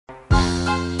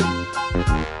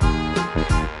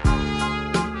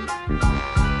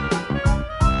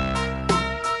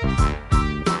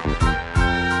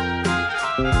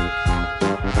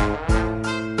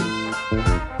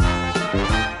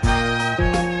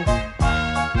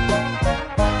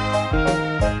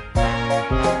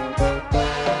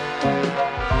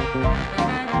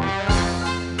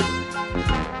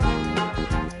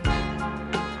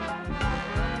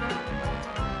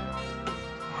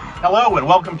Hello and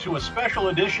welcome to a special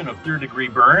edition of Third Degree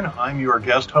Burn. I'm your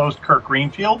guest host, Kirk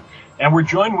Greenfield, and we're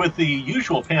joined with the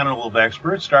usual panel of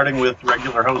experts, starting with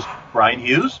regular host Brian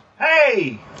Hughes.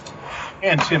 Hey!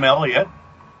 And Tim Elliott.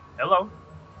 Hello.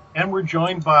 And we're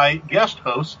joined by guest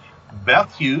hosts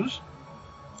Beth Hughes.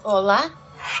 Hola.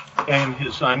 And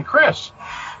his son, Chris.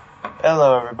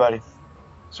 Hello, everybody.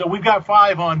 So we've got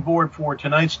 5 on board for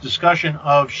tonight's discussion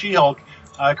of She-Hulk.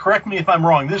 Correct me if I'm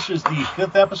wrong. This is the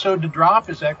 5th episode to drop.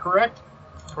 Is that correct?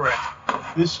 Correct.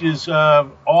 This is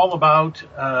all about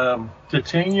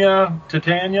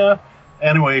Titania.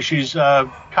 Anyway, she's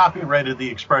copyrighted the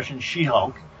expression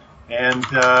She-Hulk, and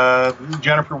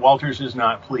Jennifer Walters is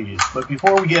not pleased. But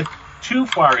before we get too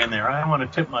far in there, I don't want to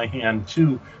tip my hand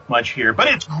too much here, but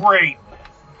it's great.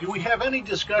 Do we have any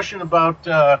discussion about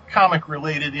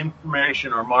comic-related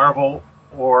information or Marvel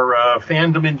or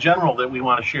fandom in general that we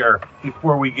want to share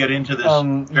before we get into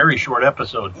this very short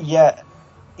episode? Yeah.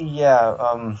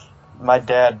 My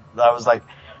dad, I was like,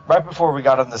 right before we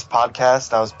got on this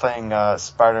podcast, I was playing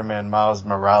Spider-Man Miles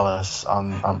Morales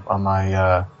on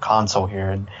my console here,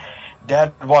 and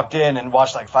Dad walked in and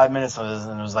watched like 5 minutes of this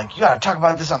and was like, "You got to talk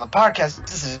about this on the podcast.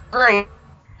 This is great."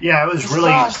 Yeah, it was This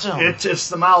really is awesome. It's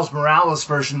the Miles Morales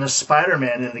version of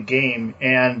Spider-Man in the game,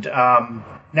 and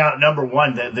now number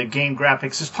one, the game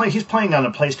graphics he's playing on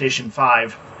a PlayStation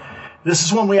 5. This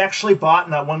is one we actually bought,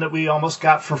 and that one that we almost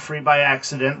got for free by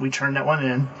accident. We turned that one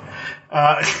in,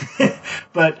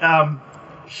 but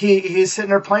he's sitting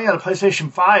there playing on a PlayStation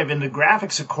 5, and the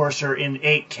graphics, of course, are in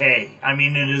 8K. I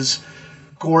mean, it is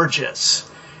gorgeous.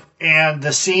 And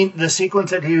the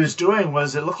sequence that he was doing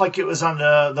it looked like it was on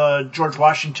the George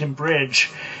Washington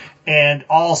Bridge, and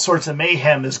all sorts of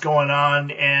mayhem is going on,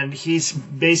 and he's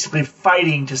basically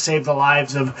fighting to save the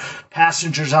lives of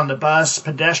passengers on the bus,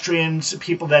 pedestrians,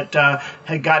 people that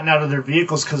had gotten out of their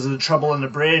vehicles because of the trouble on the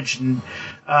bridge, and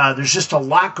there's just a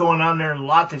lot going on there, and a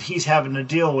lot that he's having to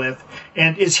deal with.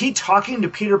 And is he talking to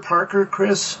Peter Parker,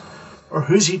 Chris? Or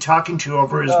who's he talking to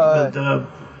over his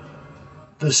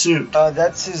the suit?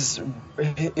 That's his.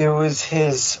 It was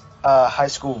his high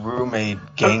school roommate,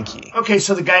 Genki. Okay,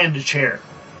 so the guy in the chair.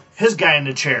 His guy in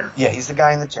the chair. Yeah, he's the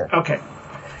guy in the chair. Okay.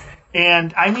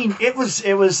 And I mean, it was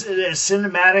as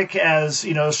cinematic as,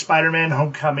 Spider-Man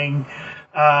Homecoming,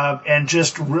 and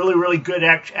just really, really good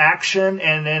action.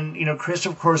 And then, Chris,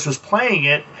 of course, was playing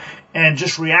it and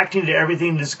just reacting to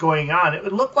everything that's going on.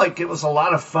 It looked like it was a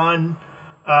lot of fun.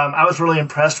 I was really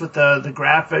impressed with the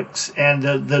graphics and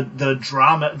the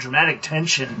dramatic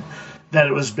tension that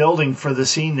it was building for the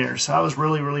scene there. So I was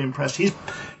really, really impressed. He's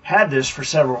had this for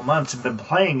several months and been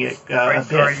playing it a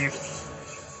bit.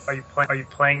 Are you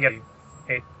playing it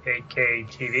 8K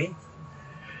TV?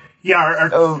 Yeah,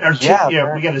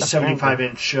 we got a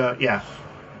 75-inch. Yeah.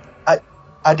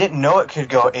 I didn't know it could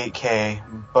go 8K,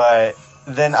 but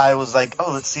then I was like,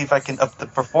 oh, let's see if I can up the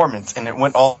performance, and it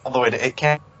went all the way to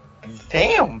 8K.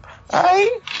 Damn! All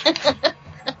right.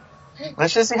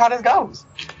 Let's just see how this goes.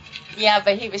 Yeah,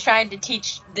 but he was trying to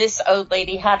teach this old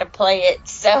lady how to play it,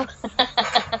 so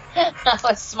I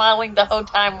was smiling the whole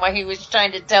time while he was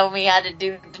trying to tell me how to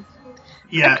do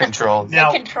the controls.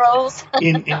 Now, the controls.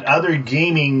 in other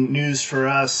gaming news for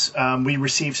us, we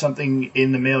received something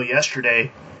in the mail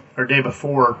yesterday, or day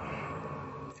before,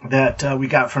 that we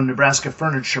got from Nebraska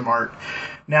Furniture Mart.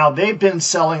 Now, they've been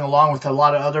selling, along with a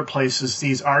lot of other places,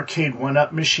 these arcade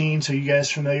one-up machines. Are you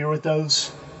guys familiar with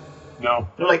those? No.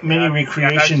 They're like mini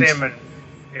recreations. I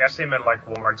see them in like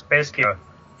Walmart. It's basically a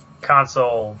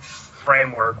console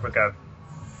framework with a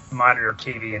monitor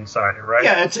TV inside it, right?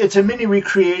 Yeah, it's a mini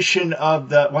recreation of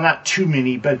not too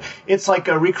many, but it's like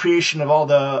a recreation of all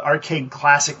the arcade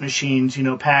classic machines,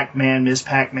 Pac-Man, Ms.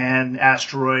 Pac-Man,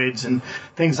 Asteroids, and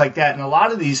things like that. And a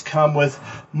lot of these come with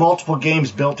multiple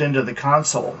games built into the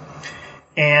console.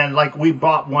 And like we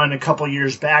bought one a couple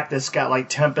years back that's got like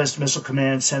Tempest, Missile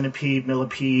Command, Centipede,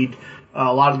 Millipede,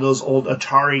 a lot of those old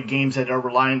Atari games that are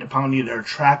reliant upon either a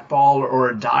trackball or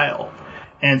a dial.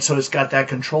 And so it's got that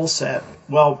control set.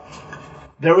 Well,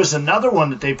 there was another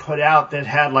one that they put out that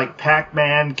had like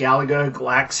Pac-Man, Galaga,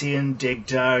 Galaxian, Dig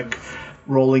Dug,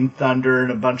 Rolling Thunder,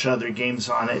 and a bunch of other games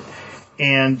on it.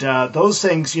 And those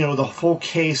things, the full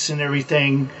case and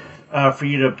everything for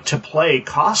you to play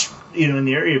cost, in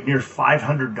the area of near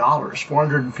 $500,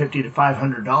 $450 to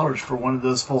 $500 for one of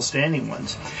those full standing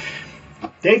ones.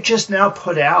 They've just now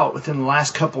put out, within the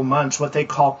last couple months, what they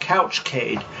call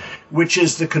Couchcade, which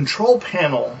is the control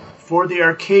panel for the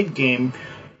arcade game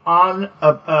on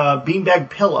a beanbag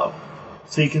pillow.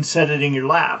 So you can set it in your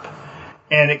lap.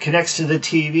 And it connects to the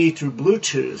TV through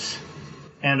Bluetooth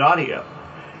and audio.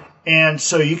 And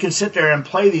so you can sit there and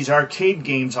play these arcade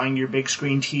games on your big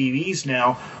screen TVs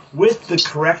now with the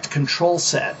correct control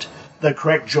set, the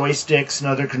correct joysticks and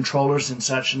other controllers and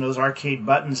such, and those arcade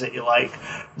buttons that you like,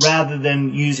 rather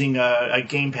than using a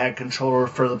gamepad controller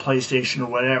for the PlayStation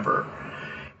or whatever.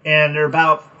 And they're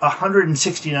about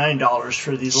 $169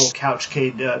 for these little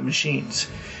Couchcade machines.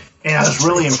 And I was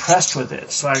really impressed with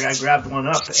it, so I grabbed one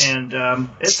up, and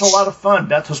it's a lot of fun.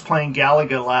 Beth was playing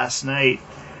Galaga last night,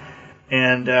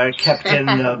 and kept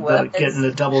getting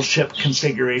the double ship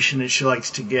configuration that she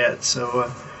likes to get.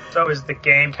 So is the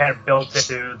game kind of built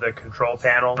into the control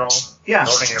panel? Yeah.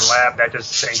 Loading your lab, that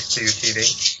just syncs to your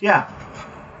TV? Yeah.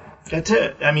 That's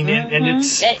it. I mean, and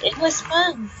it's... It was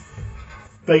fun.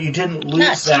 But you didn't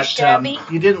lose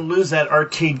you didn't lose that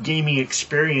arcade gaming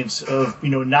experience of,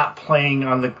 not playing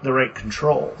on the right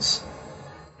controls.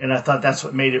 And I thought that's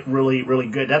what made it really, really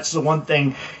good. That's the one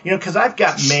thing, because I've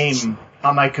got MAME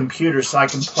on my computer, so I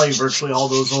can play virtually all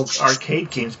those old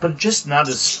arcade games, but it's just not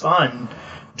as fun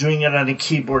doing it on a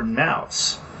keyboard and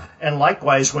mouse. And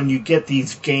likewise, when you get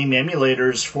these game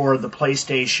emulators for the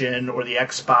PlayStation or the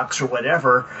Xbox or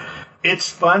whatever, it's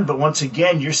fun, but once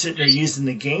again, you're sitting there using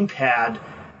the gamepad,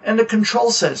 and the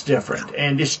control set's different,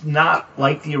 and it's not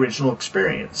like the original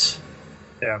experience.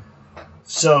 Yeah.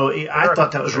 So I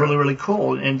thought that was really, really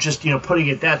cool, and just putting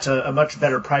it that's a much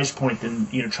better price point than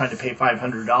trying to pay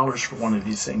 $500 for one of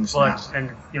these things. Well, now. And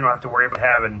you don't have to worry about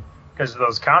having, because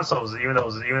those consoles, even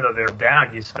though they're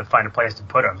down, you just have to find a place to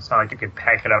put them. It's not like you can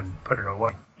pack it up and put it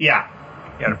away. Yeah.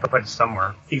 You got to put it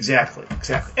somewhere. Exactly.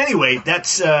 Anyway,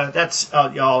 that's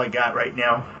all I got right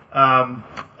now.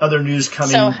 Other news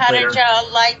coming. So how later. did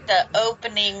y'all like the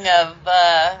opening of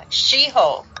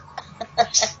She-Hulk?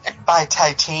 By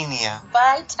Titania.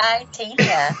 By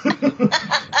Titania.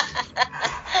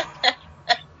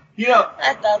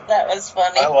 I thought that was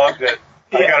funny. I loved it.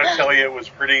 I got to tell you, it was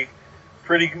pretty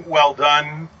well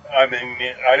done. I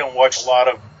mean, I don't watch a lot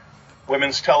of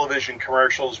women's television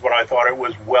commercials, but I thought it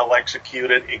was well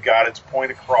executed. It got its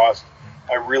point across.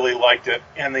 I really liked it.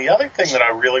 And the other thing that I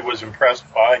really was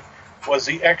impressed by was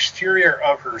the exterior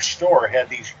of her store had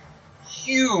these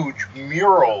huge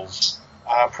murals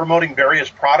promoting various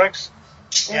products.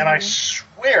 Mm-hmm. And I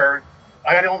swear,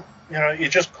 it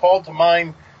just called to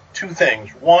mind two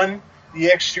things. One, the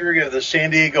exterior of the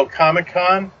San Diego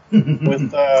Comic-Con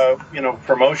with,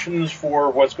 promotions for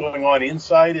what's going on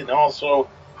inside. And also,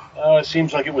 it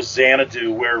seems like it was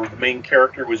Xanadu, where the main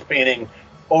character was painting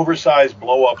oversized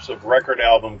blow-ups of record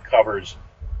album covers.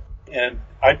 And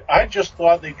I just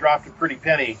thought they dropped a pretty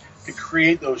penny to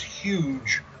create those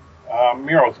huge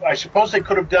murals. I suppose they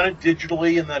could have done it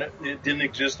digitally and that it didn't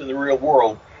exist in the real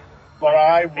world. But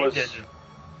I noticed it.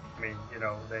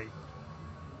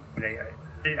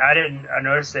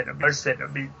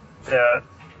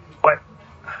 What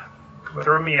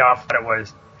threw me off that it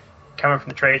was coming from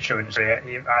the trade show industry.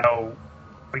 I know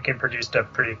we can produce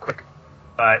stuff pretty quick,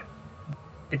 but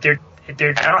I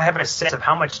don't have a sense of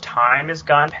how much time has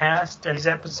gone past in these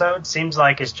episodes. Seems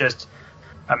like it's just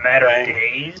a matter of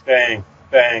days. Bang.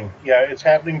 Yeah, it's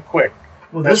happening quick.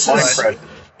 Well,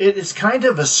 it's kind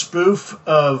of a spoof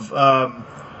of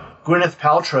Gwyneth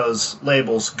Paltrow's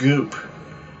labels, Goop,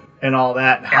 and all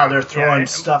that, and how they're throwing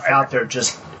stuff out there,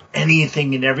 just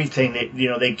anything and everything that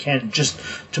they can, just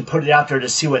to put it out there to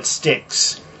see what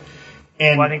sticks.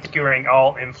 And I think skewering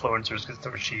all influencers because that's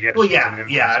what she is. Well,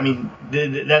 yeah. I mean,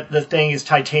 the thing is,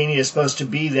 Titania is supposed to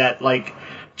be that, like,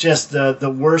 just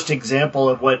the worst example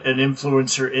of what an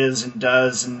influencer is and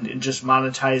does, and just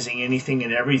monetizing anything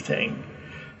and everything.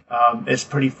 It's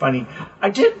pretty funny. I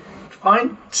did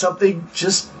find something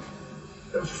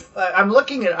I'm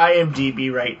looking at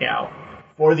IMDb right now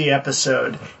for the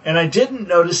episode, and I didn't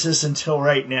notice this until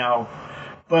right now.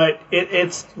 But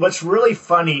it's what's really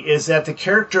funny is that the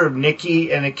character of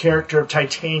Nikki and the character of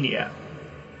Titania,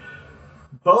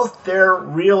 both their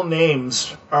real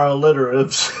names are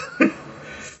alliteratives.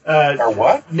 Are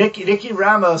what? Nikki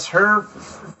Ramos, her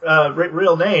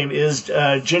real name is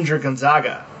Ginger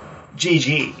Gonzaga,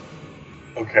 GG.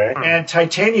 Okay. And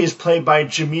Titania is played by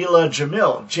Jamila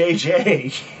Jamil,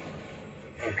 JJ.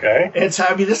 Okay. And so,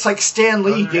 I mean, it's like Stan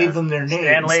Lee gave them their names.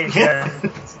 Stan Lee,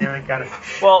 Stan Lee got it.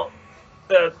 Well,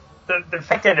 the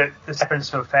fact that this happened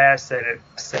so fast that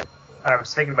I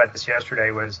was thinking about this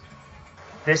yesterday was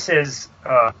this is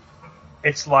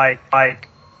it's like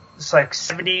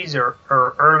 70s or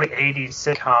early 80s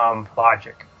sitcom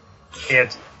logic.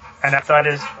 And I thought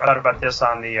about this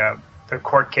on the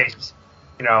court cases.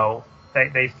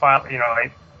 They file,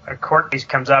 a court case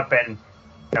comes up and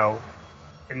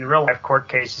in real life court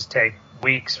cases take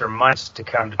weeks or months to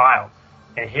come to trial.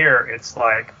 And here it's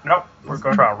like, nope, we're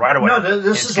going to trial right away. No,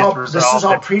 this is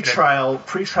all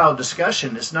pre-trial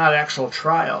discussion. It's not actual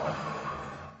trial.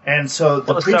 And so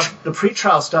the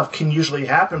pre-trial stuff can usually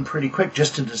happen pretty quick,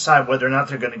 just to decide whether or not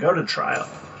they're going to go to trial.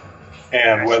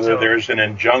 And whether there's an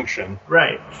injunction.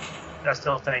 Right. I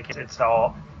still think it's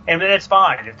all, and it's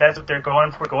fine if that's what they're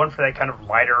going for that kind of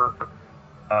lighter,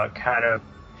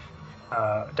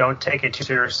 don't take it too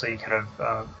seriously kind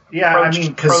of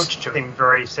approach to being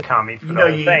very sitcom-y for the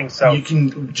whole thing. So you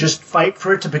can just fight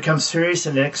for it to become serious,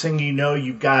 and the next thing you know,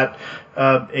 you've got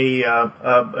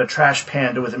a trash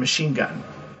panda with a machine gun.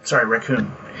 Sorry,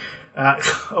 raccoon.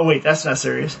 Oh wait, that's not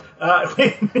serious.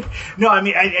 No, I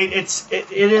mean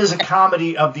it is a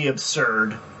comedy of the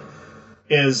absurd,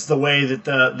 is the way that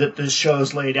the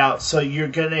show's laid out. So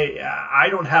I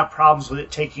don't have problems with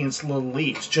it taking its little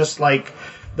leaps, just like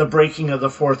the breaking of the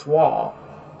fourth wall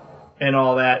and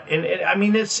all that. And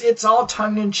it's all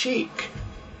tongue in cheek.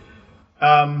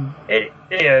 It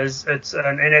is. It's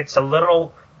a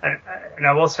little. And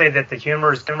I will say that the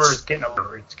humor is getting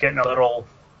a little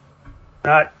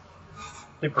not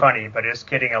super funny, but it's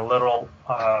getting a little.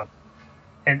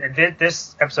 And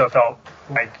this episode felt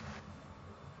like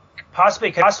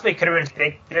possibly could have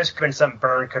been. This could have been something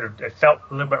Byrne could have. It felt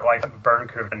a little bit like something Byrne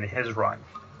could have done in his run.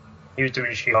 He was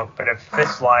doing She-Hulk, but if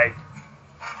it's like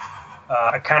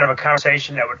a kind of a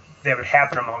conversation that would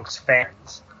happen amongst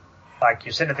fans, like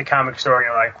you sit at the comic store and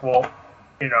you're like, well,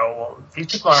 these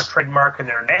people aren't trademarking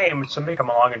their name. Somebody come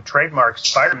along and trademark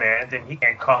Spider-Man, then he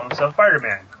can't call himself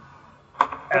Spider-Man.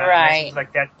 Right. It's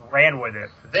like that ran with it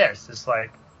for this. It's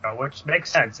like, which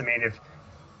makes sense. I mean,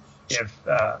 if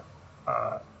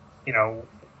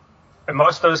in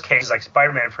most of those cases, like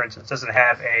Spider-Man, for instance, doesn't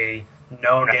have a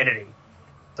known identity.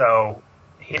 So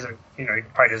he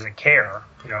probably doesn't care.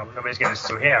 Nobody's going to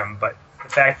sue him. But the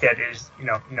fact that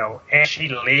and she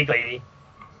legally,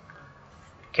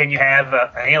 can you have an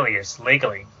alias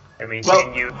legally? I mean,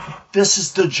 can you? This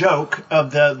is the joke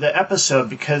of the episode,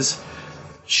 because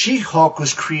She-Hulk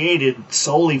was created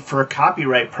solely for a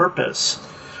copyright purpose.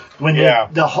 When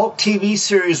the Hulk TV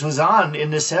series was on in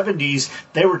the 70s,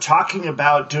 they were talking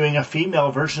about doing a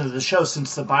female version of the show,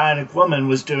 since the Bionic Woman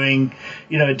was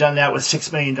had done that with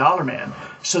 $6 Million Man.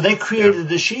 So they created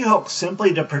the She-Hulk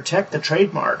simply to protect the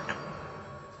trademark.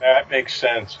 That makes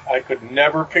sense. I could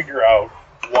never figure out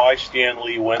why Stan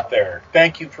Lee went there.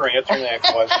 Thank you for answering that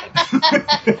question.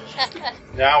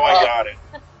 Now I got it.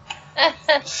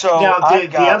 So now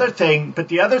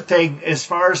the other thing, as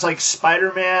far as like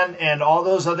Spider-Man and all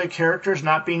those other characters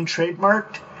not being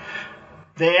trademarked,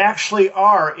 they actually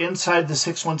are inside the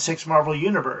 616 Marvel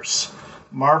Universe.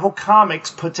 Marvel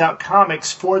Comics puts out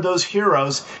comics for those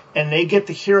heroes, and they get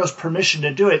the heroes' permission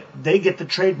to do it. They get the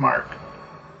trademark.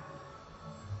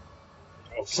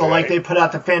 Okay. So like they put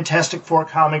out the Fantastic Four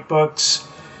comic books,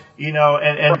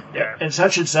 and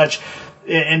such and such.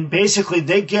 And basically,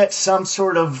 they get some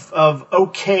sort of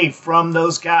okay from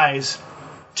those guys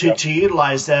to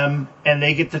utilize them, and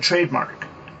they get the trademark.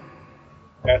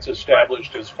 That's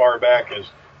established as far back as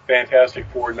Fantastic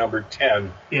Four number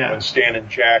 10, when Stan and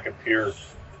Jack appear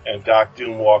and Doc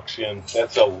Doom walks in.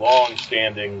 That's a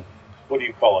long-standing, what do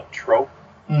you call it, trope?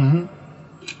 Mm-hmm.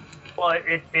 Well,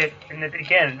 and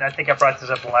again, I think I brought this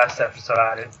up in the last episode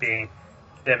on it being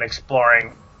them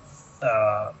exploring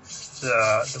the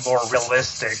more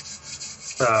realistic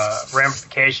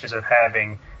ramifications of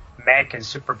having mech and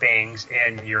super beings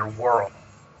in your world.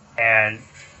 And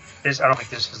I don't think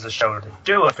this is the show to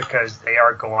do it, because they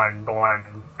are going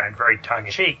and very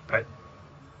tongue-in-cheek, but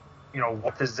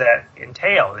what does that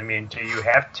entail? I mean, do you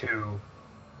have to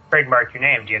trademark your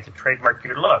name? Do you have to trademark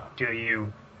your look? Do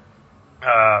you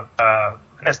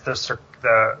that's the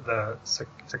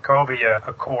Sokovia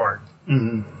Accord.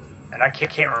 Mm-hmm. And I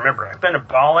can't remember. It's been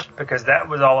abolished, because that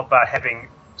was all about having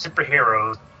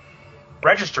superheroes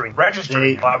registering.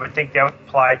 I would think that would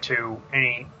apply to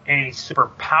any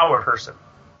superpower person.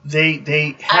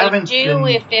 They haven't.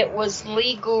 If it was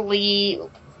legally,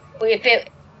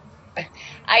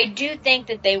 I do think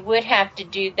that they would have to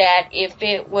do that if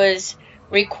it was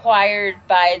required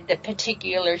by the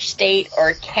particular state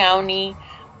or county,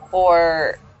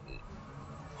 or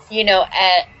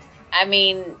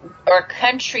or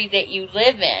country that you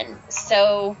live in.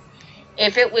 So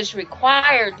if it was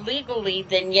required legally,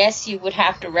 then yes, you would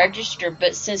have to register.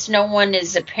 But since no one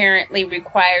is apparently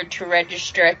required to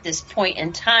register at this point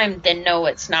in time, then no,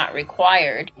 it's not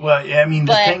required. Well,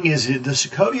 the thing is, the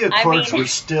Sokovia Accords were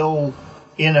still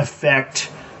in effect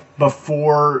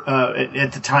before,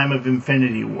 at the time of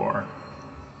Infinity War.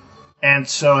 And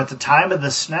so at the time of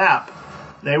the snap,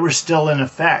 they were still in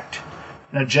effect.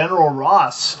 Now, General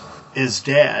Ross is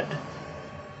dead.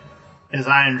 as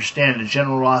I understand it.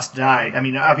 General Ross died. I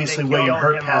mean, obviously William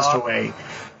Hurt passed away.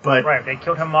 But right, they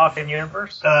killed him off in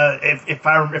universe. If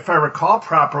I recall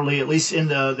properly, at least in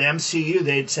the MCU,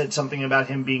 they'd said something about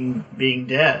him being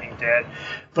dead. Being dead.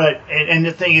 But and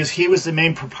the thing is, he was the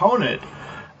main proponent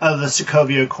of the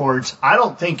Sokovia Accords. I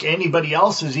don't think anybody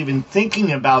else was even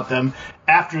thinking about them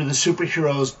after the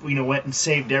superheroes, went and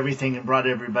saved everything and brought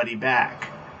everybody back.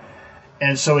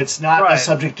 And so it's not a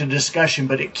subject of discussion,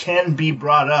 but it can be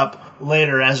brought up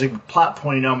later as a plot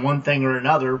point on one thing or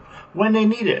another when they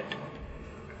need it.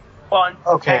 Well,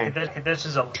 okay. This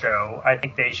is a show. I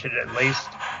think they should at least,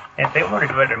 if they want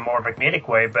to do it in more of a comedic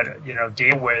way, but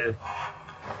deal with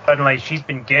suddenly she's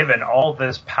been given all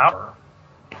this power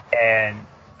and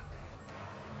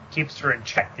keeps her in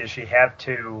check. Does she have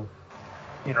to,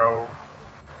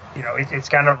 it's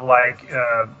kind of like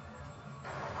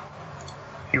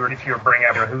if you were bringing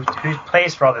up who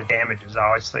pays for all the damages.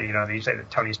 Obviously, you say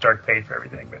that Tony Stark paid for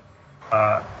everything,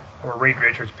 but. Or Reed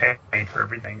Richards paid for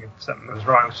everything if something was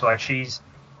wrong. So like she's,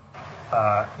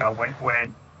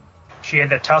 when she had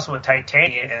that tussle with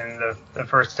Titania in the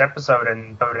first episode,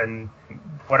 and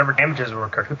whatever damages were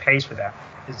occurred, who pays for that?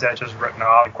 Is that just written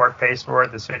off? The court pays for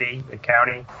it, the city, the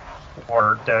county,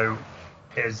 or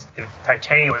if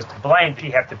Titania was to blame, do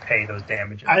you have to pay those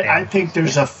damages? I think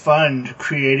there's a fund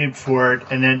created for it,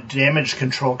 and then damage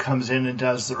control comes in and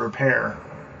does the repair.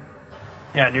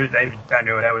 Yeah, I knew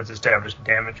that was established.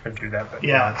 Damage could do that, but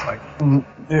yeah, it's like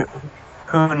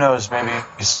who knows? Maybe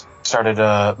he started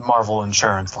a Marvel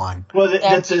insurance line. Well, the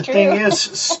thing is,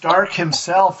 Stark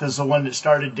himself is the one that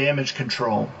started damage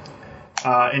control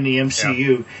in the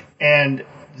MCU, and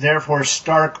therefore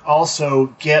Stark also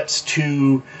gets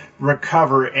to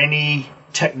recover any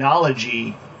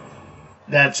technology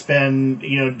that's been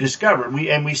discovered.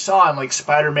 We saw in like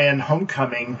Spider-Man: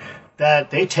 Homecoming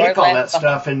that they take all that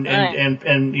stuff and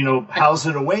house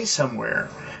it away somewhere.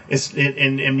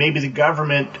 And maybe the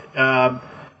government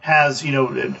has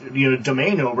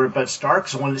domain over it, but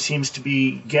Stark's the one that seems to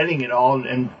be getting it all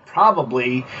and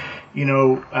probably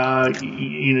utilizing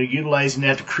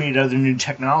that to create other new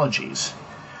technologies.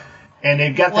 And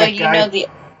they've got that guy.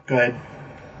 Go ahead.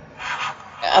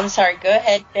 I'm sorry. Go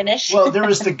ahead. Finish. Well, there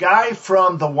was the guy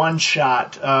from the One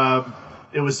Shot.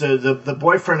 It was the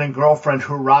boyfriend and girlfriend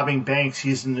who were robbing banks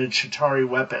using the Chitauri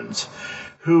weapons,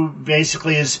 who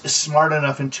basically is smart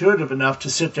enough, intuitive enough to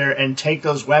sit there and take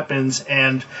those weapons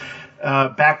and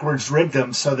backwards rig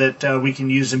them so that we can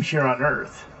use them here on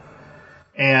Earth.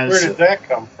 And where did that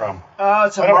come from?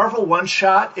 It's a Marvel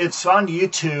one-shot. It's on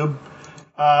YouTube.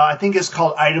 I think it's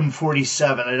called Item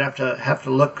 47. I'd have to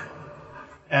look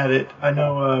at it. I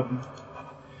know,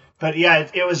 but yeah,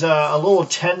 it was a little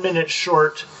 10-minute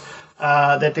short.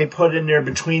 That they put in there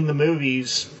between the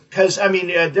movies, because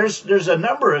there's a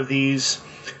number of these.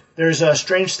 There's a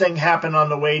Strange Thing Happened on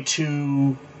the way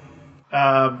to,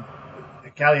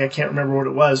 golly, I can't remember what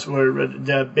it was. Where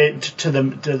to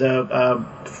the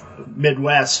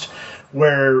Midwest,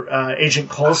 where Agent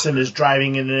Coulson is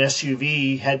driving in an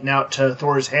SUV heading out to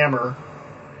Thor's hammer.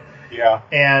 Yeah.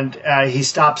 And he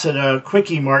stops at a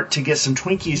Quickie Mart to get some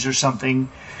Twinkies or something,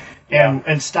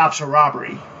 and stops a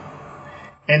robbery.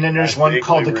 And then there's one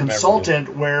called The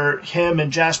Consultant, where him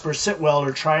and Jasper Sitwell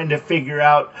are trying to figure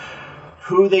out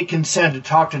who they can send to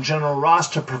talk to General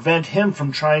Ross to prevent him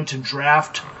from trying to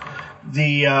draft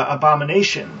the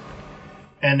Abomination.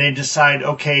 And they decide,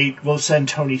 okay, we'll send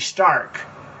Tony Stark.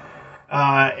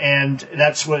 And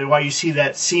that's why you see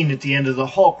that scene at the end of the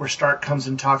Hulk where Stark comes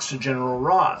and talks to General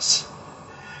Ross.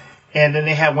 And then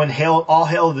they have one, All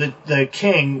Hail the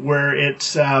King, where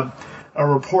it's a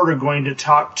reporter going to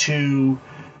talk to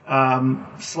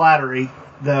Slattery,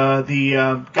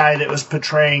 the guy that was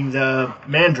portraying the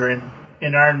Mandarin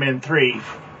in Iron Man 3,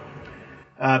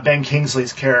 Ben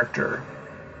Kingsley's character.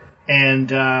 And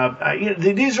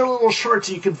these are little shorts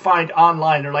you can find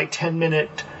online. They're like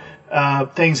 10-minute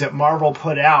things that Marvel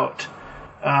put out,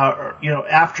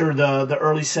 after the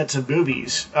early sets of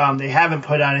movies. They haven't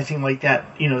put out anything like that,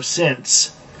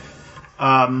 since. They're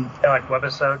like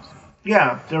webisodes?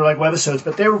 Yeah, they're like webisodes,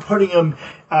 but they were putting them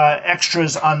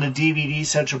extras on the DVD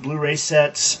sets or Blu-ray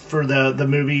sets for the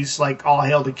movies. Like All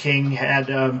Hail the King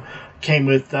came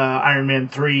with Iron Man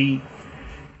 3,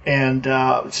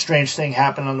 and Strange Thing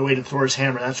Happened on the way to Thor's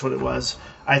hammer. That's what it was.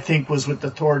 I think was with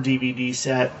the Thor DVD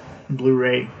set,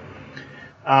 Blu-ray.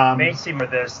 Main theme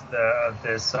of this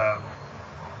kind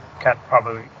of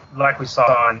probably like we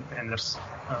saw in this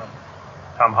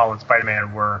Tom Holland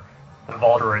Spider-Man, where the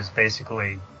Vulture is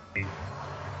basically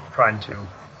trying to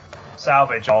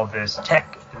salvage all this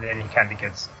tech, and then he kind of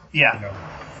gets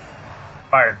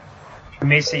fired. We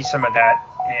may see some of that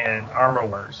in Armor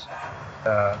Wars.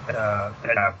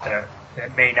 it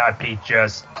may not be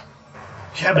just.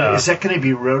 Yeah, but is that going to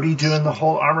be Rhodey doing the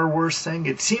whole Armor Wars thing?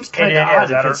 It seems kind of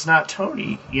odd if it's not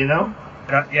Tony, you know?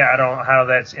 I don't know how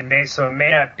that's. It may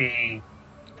not be.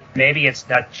 Maybe it's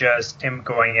not just him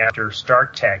going after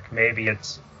Stark Tech. Maybe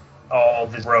it's all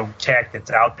this rogue tech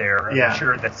that's out there. I'm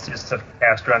sure that's just stuff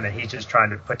passed around that he's just trying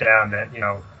to put down that,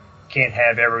 can't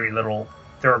have every little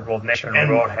third world nation in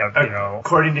the world have,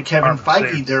 According to Kevin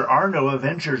Feige, there are no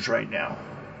Avengers right now.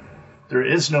 There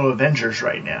is no Avengers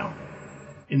right now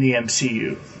in the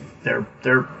MCU. They're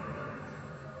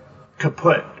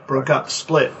kaput, broke up,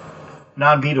 split,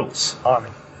 non-Beatles.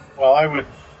 Well,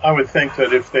 I would think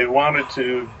that if they wanted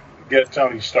to get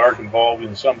Tony Stark involved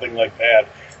in something like that,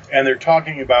 and they're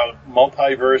talking about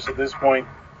multiverse at this point,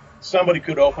 somebody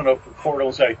could open up the portal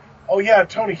and say, "Oh yeah,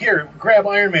 Tony, here, grab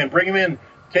Iron Man, bring him in,"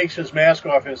 takes his mask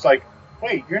off, and it's like,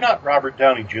 "Wait, you're not Robert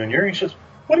Downey Jr." He says,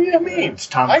 "What do you mean? It's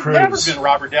Tom I've Cruise. never been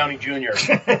Robert Downey Jr.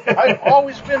 I've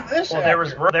always been this Well,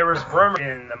 actor." there was rumor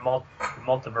in the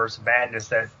multiverse of madness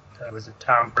that was it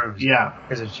Tom Cruise. Yeah.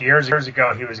 Because years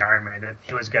ago he was Iron Man, that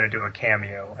he was going to do a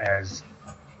cameo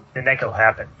and that could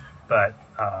happen. But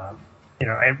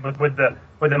and with the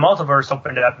multiverse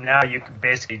opened up, now you can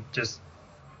basically just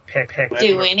pick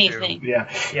do anything. Yeah,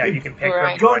 you can pick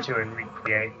Right. what you want to and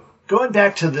recreate. Going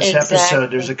back to this Exactly.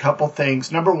 episode, there's a couple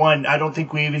things. Number one, I don't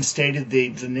think we even stated the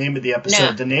name of the episode.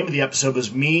 No. The name of the episode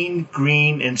was Mean,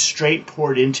 Green, and Straight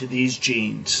Poured Into These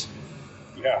Jeans.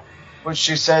 Yeah. Which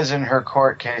she says in her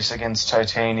court case against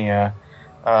Titania,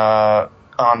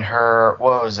 on her,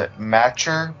 what was it,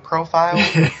 Matcher profile?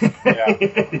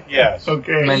 Yeah. Yes.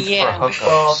 Okay. Meant Yeah. for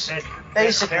hookups. Well,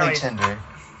 Basically apparently- Tinder.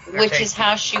 Which is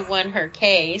how she won her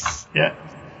case. Yeah.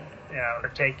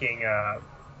 They're taking.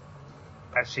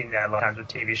 I've seen that a lot of times with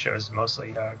TV shows,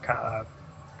 mostly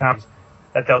comedies,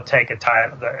 that they'll take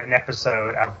an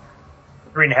episode out of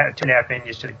 2.5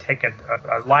 minutes to take a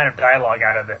line of dialogue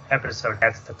out of the episode.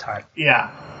 That's the title. Yeah.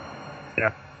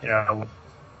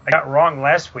 I got wrong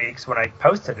last week's when I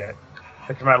posted it,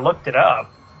 because when I looked it up,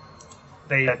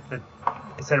 they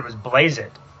said it was Blaze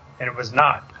It, and it was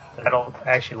not. The title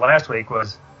actually last week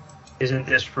was, "Isn't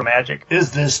this real magic?"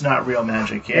 Is this not real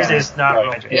magic? Yeah. Is this not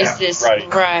real magic? Yeah. Is this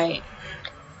right. right?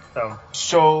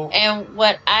 So And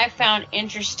what I found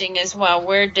interesting is while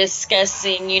we're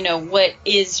discussing, what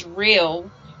is real,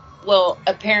 well,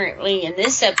 apparently in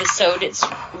this episode, it's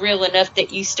real enough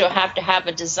that you still have to have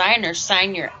a designer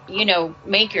sign your,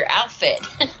 make your outfit.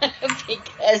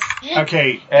 Because,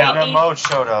 Okay. Edna Mode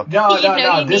showed up. No.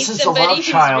 you This need is the somebody love who's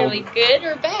child. really good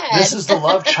or bad. This is the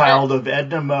love child of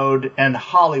Edna Mode and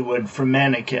Hollywood from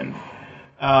Mannequin.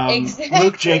 Exactly.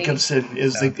 Luke Jacobson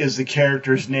is the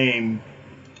character's name.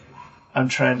 I'm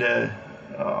trying to.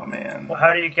 Oh man. Well,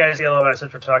 how do you guys feel about,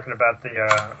 since we're talking about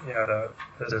the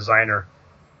designer?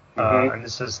 And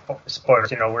this is spoilers.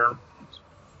 We're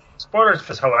spoilers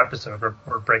for this whole episode.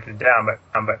 We're breaking it down,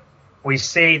 but we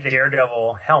see the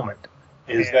Daredevil helmet.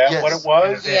 Is that Yes. what it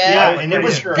was? Yeah, and it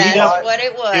was Sure. beat That's up. what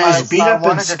it was. It was beat I up and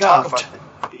wanted to talk scuffed.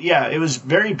 about Yeah, it was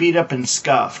very beat up and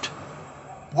scuffed.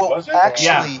 Well, Was it?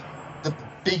 actually, the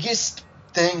biggest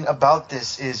thing about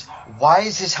this is, why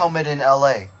is his helmet in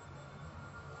L.A.?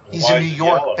 He's Why a New is it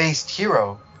yellow? York-based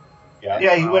hero.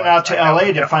 Yeah, he went out to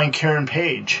L.A. to find Karen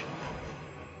Page.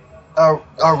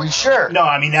 Are we sure? No,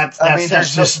 I mean that's I mean,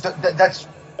 that's there's just that's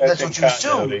what you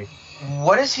assume. continuity.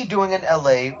 What is he doing in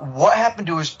L.A.? What happened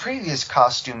to his previous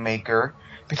costume maker?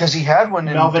 Because he had one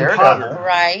in Melvin Daredevil. Potter.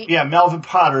 Right. Yeah, Melvin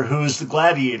Potter, who is the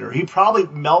gladiator.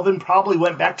 Melvin probably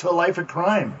went back to a life of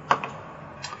crime.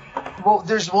 Well,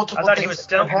 there's multiple I thought things he was that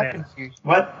still happened here.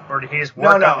 What? Or did he just No,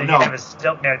 work on no. have his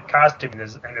Stiltman costume in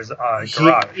his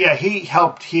garage? He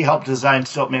helped design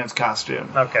Stiltman's costume.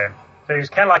 Okay. So he was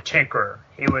kind of like Tinkerer.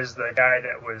 He was the guy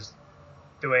that was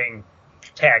doing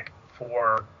tech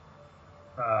for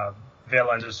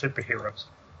villains or superheroes.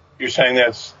 You're saying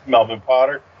that's Melvin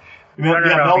Potter? No,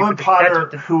 Melvin that's Potter,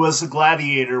 what the- who was the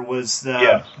gladiator, was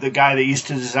the guy that used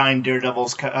to design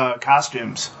Daredevil's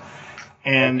costumes.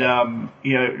 And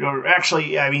or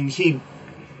actually, I mean,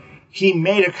 he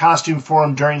made a costume for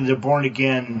him during the Born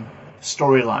Again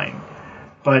storyline.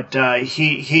 But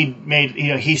he made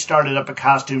he started up a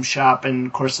costume shop, and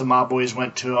of course the Mob Boys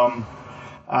went to him.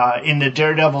 In the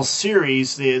Daredevil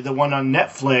series, the one on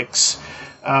Netflix,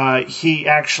 he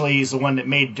actually is the one that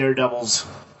made Daredevil's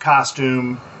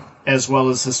costume as well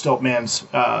as the Stiltman's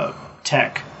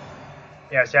tech.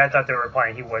 Yeah, see, I thought they were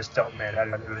implying he was Stiltman. I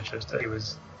don't know, it was just that he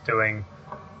was doing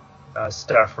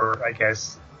stuff for, I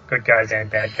guess, good guys and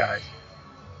bad guys.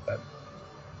 But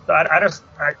so I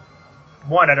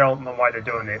don't know why they're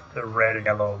doing the red and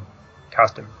yellow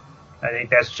costume. I think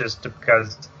that's just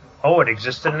because oh, it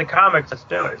existed in the comics, let's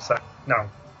do it. It's like, no,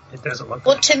 it doesn't look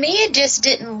Well, like to me, it just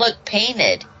didn't look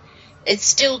painted. It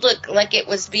still looked like it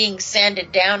was being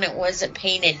sanded down. It wasn't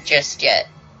painted just yet.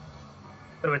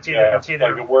 So it's either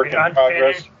like a work in progress.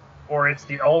 unfinished or it's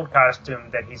the old costume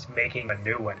that he's making a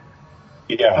new one.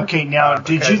 Yeah. Okay, now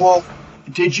because-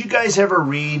 did you guys ever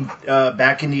read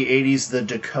back in the 80s the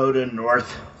Dakota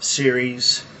North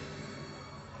series?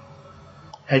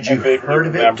 Had you I vaguely heard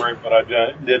of it? remember it, but I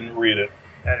didn't read it.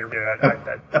 I didn't do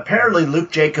that. Apparently,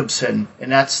 Luke Jacobson,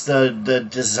 and that's the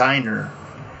designer,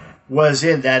 was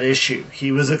in that issue.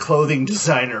 He was a clothing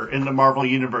designer in the Marvel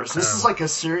Universe. This is like a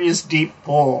serious deep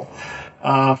pull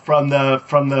from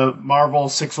the Marvel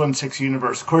 616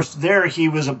 universe. Of course, there he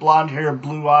was a blonde-haired,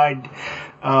 blue-eyed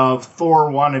Thor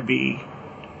wannabe,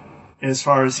 as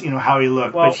far as how he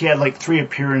looked. Well, but he had like 3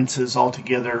 appearances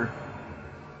altogether.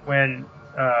 When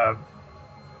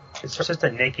it's just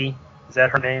a Nikki, is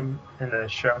that her name in the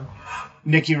show?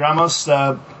 Nikki Ramos,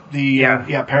 the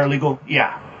paralegal,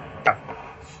 yeah.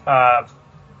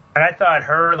 And I thought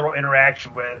her little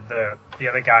interaction with the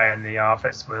other guy in the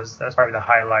office that's probably the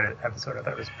highlighted episode. I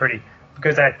thought it was pretty,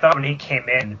 because I thought when he came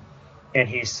in and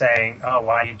he's saying, "Oh,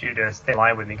 why did you do this? Stay in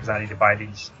line with me because I need to buy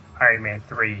these Iron Man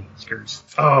 3 skirts."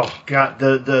 Oh God,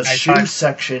 the shoe thought-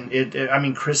 section. I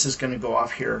mean, Chris is going to go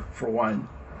off here for one.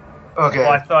 Okay.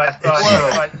 Well, I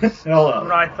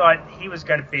thought he was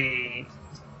going to be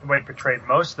the way he portrayed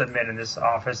most of the men in this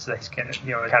office. That he's kind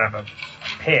of a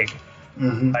pig.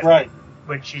 Mm-hmm. Right.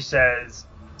 When she says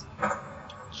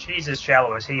she's as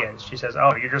shallow as he is, she says,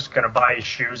 "Oh, you're just going to buy his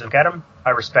shoes and get them." I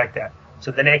respect that.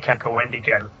 So then they kind of go in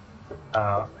together,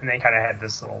 and they kind of had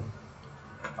this little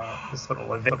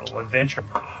adventure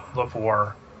look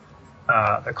for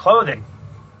the clothing.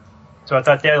 So I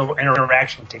thought their little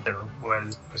interaction together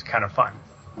was kind of fun.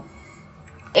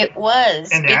 It was,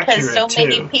 And because so accurate,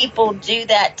 many too. people do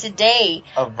that today.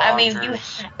 I mean,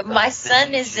 my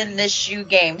son is in this shoe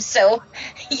game, so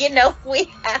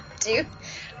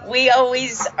we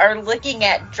always are looking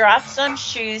at drops on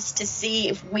shoes to see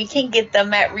if we can get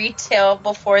them at retail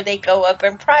before they go up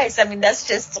in price. I mean, that's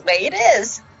just the way it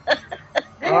is.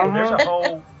 There's a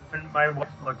whole. When my wife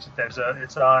looks at that,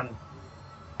 it's on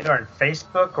either on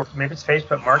Facebook or maybe it's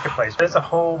Facebook Marketplace. There's a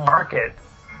whole market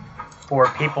for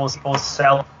people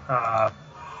sell. I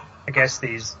guess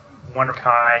these one of a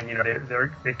kind.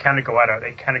 They kind of go out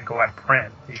of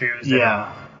print. These shoes.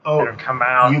 Yeah. That have come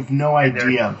out. You've no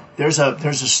idea. There's a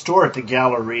store at the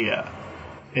Galleria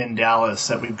in Dallas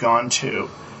that we've gone to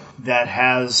that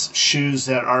has shoes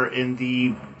that are in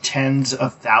the tens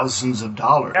of thousands of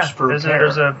dollars per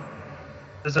pair.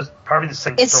 There's probably the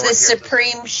same. It's store the here.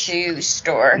 Supreme Shoe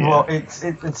Store. Well, it's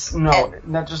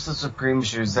not just the Supreme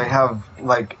shoes. They have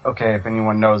if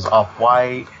anyone knows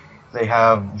Off-White, they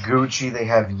have Gucci, they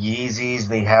have Yeezys,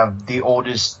 they have the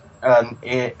oldest.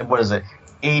 What is it?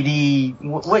 80.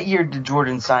 What year did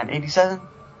Jordan sign? 87?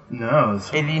 No.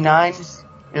 89.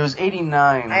 It was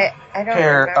 89. I don't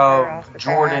pair remember off of the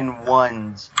Jordan bat.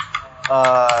 1s.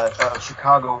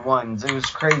 Chicago 1s. It was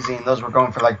crazy, and those were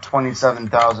going for like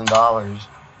 $27,000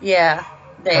 Yeah,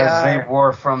 they because are. they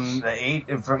were from the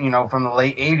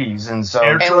late 80s, and so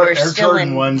Air, And Jor- we're Air still Jordan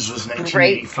in 1s was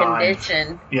great 1985.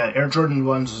 condition. Yeah, Air Jordan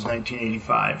 1s was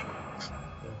 1985.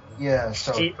 yeah.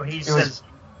 So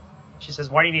She says,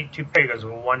 "Why do you need 2 pairs?" He goes,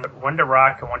 "Well, one to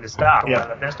rock and one to stop." Yeah.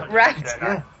 Well, that's not Right.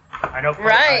 Yeah. I know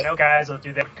guys will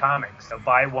do that with comics. They'll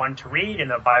buy one to read,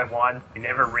 and they'll buy one they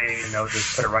never read, and they'll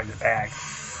just put it right in the bag.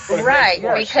 Well, Right, it makes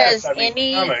more because sense. I mean,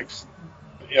 any comics,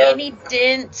 yeah, any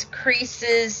dents,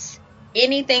 creases,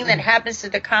 anything that happens to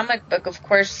the comic book, of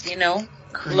course,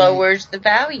 lowers the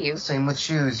value. same with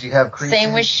shoes. You have creases.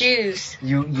 Same with shoes.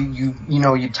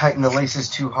 You tighten the laces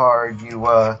too hard.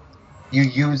 You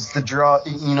use the draw.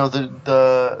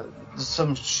 The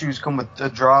some shoes come with a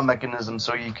draw mechanism,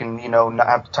 so you can not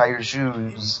have to tie your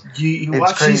shoes. You It's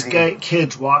watch crazy. these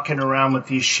kids walking around with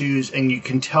these shoes, and you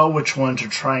can tell which ones are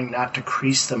trying not to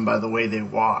crease them by the way they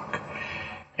walk.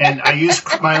 And I use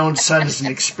my own son as an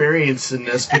experience in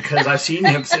this because I've seen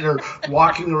him sit there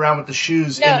walking around with the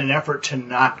shoes No. in an effort to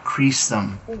not crease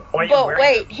them. Why are you But wearing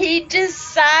wait, he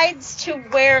decides to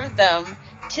wear them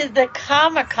to the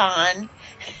Comic-Con.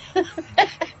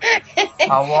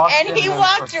 I walked And in he them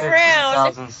walked for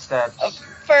around 15,000 steps.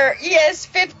 for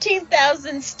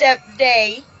 15,000 step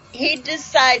day. He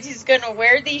decides he's going to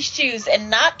wear these shoes and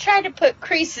not try to put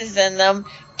creases in them,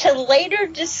 to later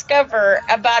discover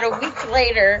about a week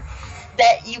later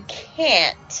that you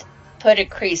can't put a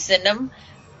crease in them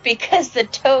because the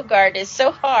toe guard is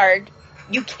so hard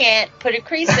you can't put a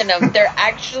crease in them. They're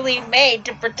actually made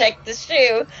to protect the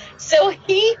shoe. So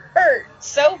he hurt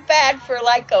so bad for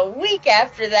like a week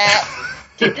after that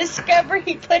to discover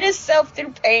he put himself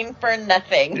through pain for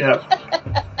nothing.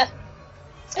 Yeah.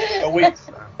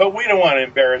 But we don't want to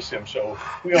embarrass him, so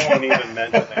we don't want to even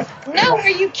mention that. No, are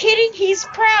you kidding? He's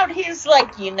proud. He's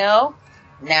like, now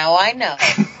I know.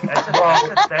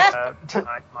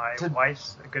 My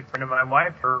wife's a good friend of my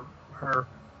wife. Her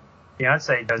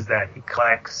fiance does that. He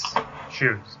collects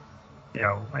shoes,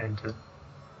 and just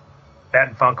that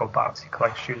and Funko Pops. He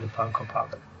collects shoes and Funko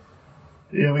Pops.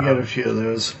 Yeah, we got a few of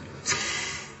those.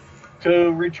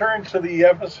 To return to the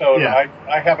episode, Yeah.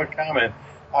 I have a comment.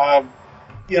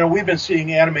 We've been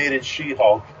seeing animated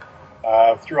She-Hulk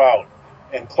throughout,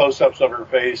 and close-ups of her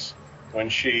face when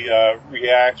she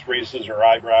reacts, raises her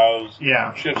eyebrows,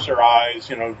 Yeah. shifts her eyes.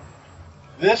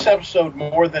 This episode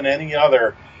more than any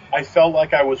other, I felt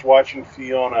like I was watching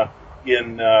Fiona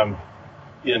in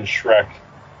Shrek.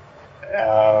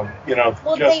 Well,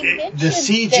 just they mentioned The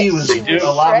CG that was she do.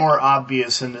 a lot Shrek. more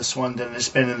obvious in this one than it's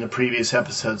been in the previous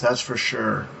episodes. That's for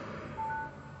sure.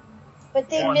 But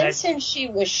they Well, mentioned she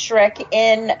was Shrek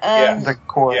in The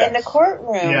court. Yeah. in the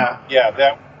courtroom. Yeah.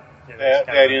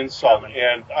 that insult.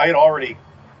 And I had already,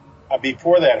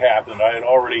 before that happened, I had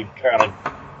already kind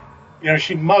of,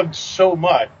 she mugs so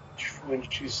much when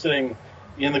she's sitting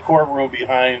in the courtroom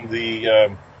behind the,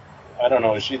 I don't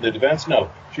know, is she the defense? No,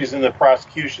 she's in the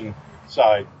prosecution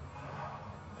side.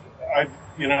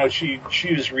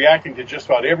 She was reacting to just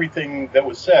about everything that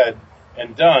was said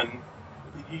and done.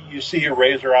 You see her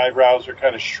raise her eyebrows or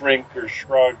kind of shrink or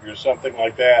shrug or something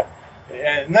like that.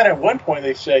 And then at one point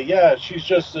they say, yeah, she's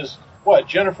just this,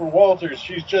 Jennifer Walters,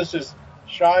 she's just this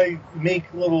shy, meek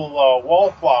little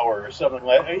wallflower or something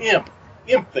like that.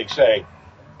 Imp, they say.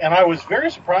 And I was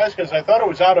very surprised because I thought it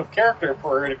was out of character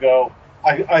for her to go.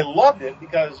 I loved it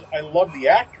because I love the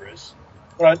actress.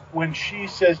 But when she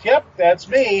says, yep, that's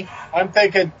me, I'm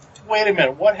thinking, wait a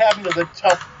minute, what happened to the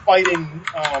tough fighting,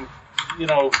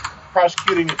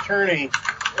 prosecuting attorney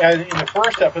in the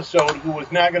first episode who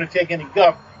was not going to take any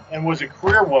guff and was a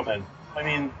career woman? I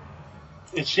mean,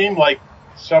 it seemed like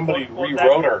somebody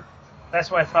rewrote her.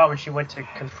 That's what I thought when she went to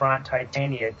confront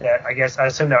Titania. That I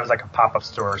assumed that was like a pop-up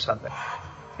store or something.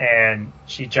 And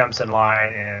she jumps in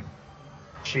line, and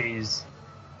she's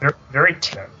very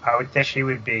timid. I would think she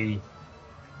would be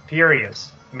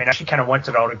furious. I mean, she kind of wants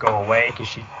it all to go away because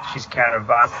she's kind of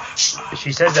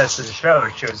she says that to the show.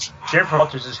 She goes, Jennifer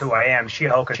Walters is who I am.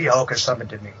 She-Hulk is something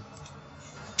to me.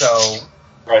 So,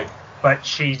 Right. but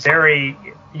she's very,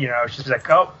 she's like,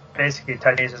 basically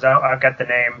Titania says, I've got the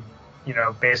name,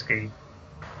 basically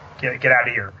get out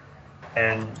of here.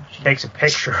 And she takes a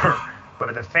picture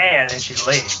with a fan and she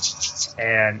leaves.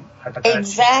 And I thought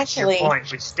Exactly. that's your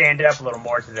point. We'd stand up a little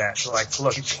more to that. So like,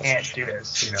 look, you can't do this,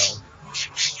 So,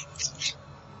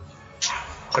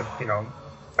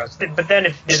 but then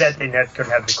if you did that, then that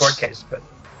couldn't have the court case. But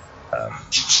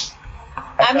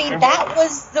I mean, that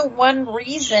was the one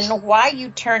reason why you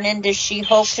turn into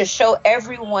She-Hulk, to show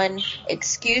everyone,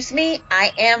 excuse me,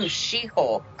 I am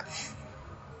She-Hulk.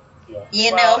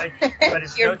 Yeah. but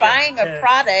it's You're no buying different a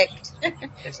product.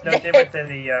 It's no different than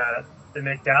the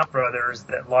McDowell brothers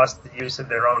that lost the use of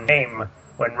their own name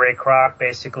when Ray Kroc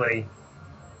basically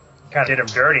kind of did them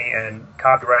dirty and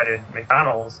copyrighted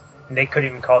McDonald's, and they couldn't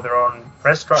even call their own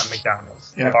restaurant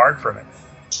McDonald's. Yeah. They're barred from it.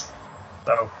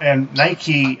 So And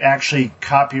Nike actually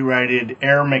copyrighted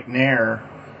Air McNair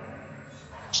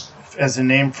as a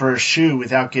name for a shoe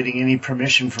without getting any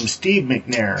permission from Steve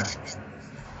McNair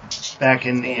back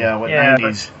in the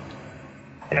 90s.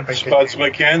 yeah, but Spuds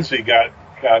McKenzie got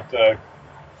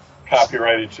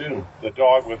copyrighted too. The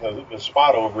dog with the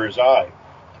spot over his eye.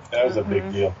 That was a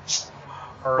big deal.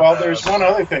 Well, there's one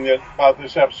other thing about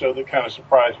this episode that kind of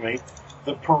surprised me.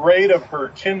 The parade of her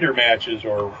Tinder matches,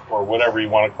 or whatever you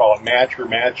want to call it,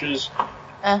 matches,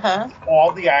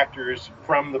 all the actors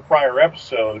from the prior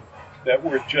episode that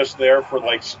were just there for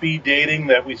like speed dating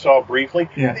that we saw briefly,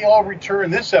 they all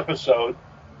returned this episode.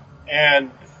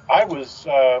 And I was,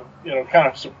 kind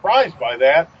of surprised by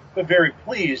that, but very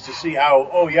pleased to see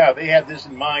how, they had this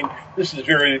in mind. This is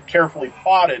very carefully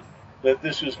plotted that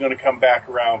this is going to come back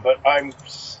around. But I'm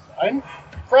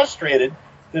frustrated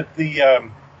that the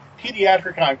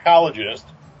pediatric oncologist,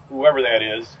 whoever that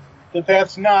is,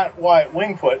 that's not Wyatt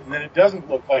Wingfoot, and that it doesn't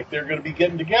look like they're going to be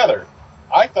getting together.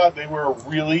 I thought they were a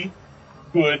really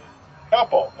good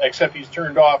couple, except he's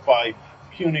turned off by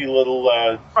puny little.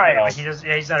 right, but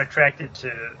he's not attracted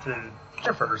to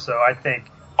Jennifer, so I think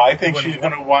she's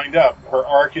going to wind up. Her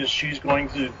arc is she's going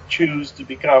to choose to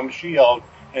become She-Hulk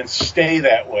and stay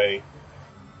that way.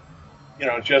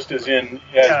 just as Bernie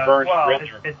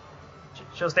Rittner.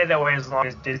 She'll stay that way as long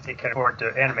as Disney can afford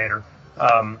to animate her.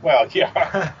 Well,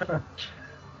 yeah.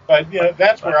 But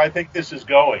that's where I think this is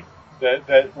going.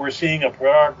 That we're seeing a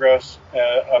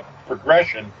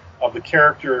progression of the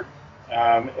character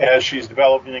as she's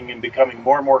developing and becoming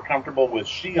more and more comfortable with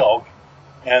She-Hulk,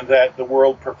 and that the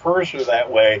world prefers her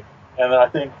that way. And I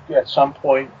think at some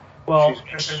point,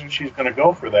 she's going to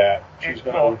go for that. She's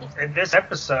going to. In this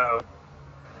episode,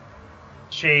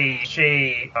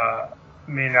 I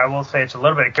will say it's a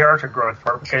little bit of character growth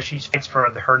for her because she fights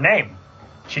for her name.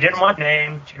 She didn't want the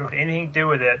name. She didn't want anything to do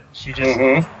with it. She just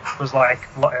was like,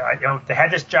 they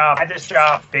had this job,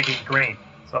 big and green,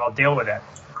 so I'll deal with it.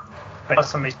 But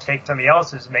somebody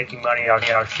else is making money out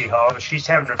of She-Hulk. She's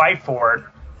having to fight for it.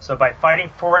 So by fighting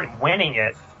for it and winning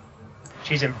it,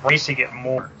 she's embracing it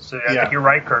more. So I think you're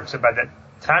right, Kirk. So by the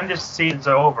time this season's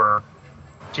over,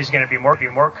 she's going to be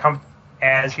more comfortable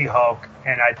as She-Hulk,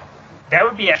 and that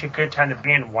would be actually a good time to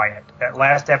be in Wyatt. That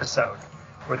last episode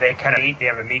where they kind of meet, they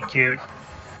have a meet cute,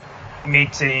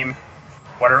 meets him,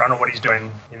 whatever, I don't know what he's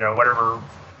doing, whatever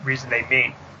reason they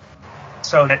meet,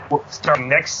 so that starting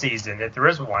next season, if there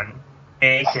is one,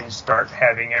 they can start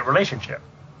having a relationship.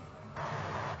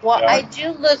 Well, I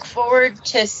do look forward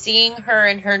to seeing her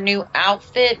in her new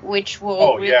outfit, which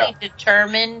will really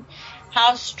determine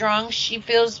how strong she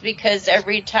feels, because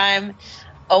every time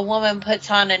a woman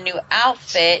puts on a new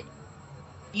outfit,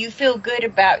 you feel good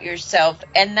about yourself,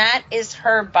 and that is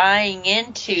her buying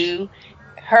into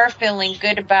her feeling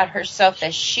good about herself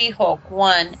as She-Hulk,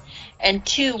 1, and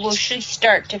 2, will she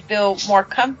start to feel more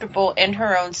comfortable in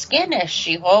her own skin as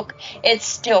She-Hulk? It's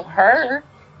still her.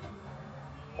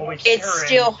 It's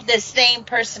still the same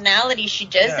personality. She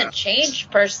doesn't change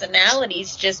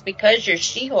personalities just because you're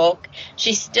She-Hulk.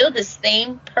 She's still the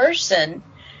same person,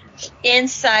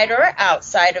 inside or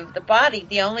outside of the body.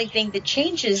 The only thing that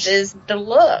changes is the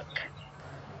look.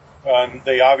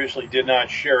 They obviously did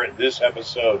not share it this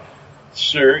episode,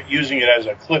 using it as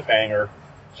a cliffhanger,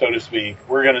 so to speak.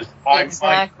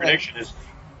 My prediction is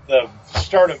the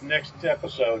start of next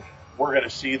episode, we're going to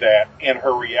see that and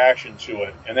her reaction to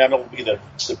it, and that'll be the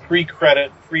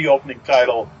pre-credit, pre-opening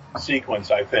title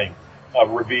sequence, I think, a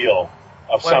reveal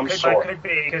of some sort. It could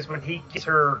be, because when he gives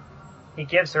her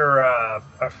a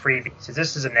freebie. He says,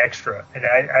 this is an extra. And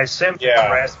I assume the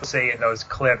rest will say in those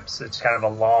clips, it's kind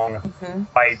of a long,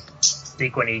 white,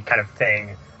 sequiny kind of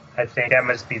thing. I think that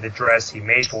must be the dress he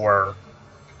made for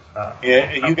her.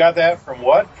 You got that from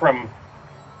what? From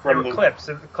the clips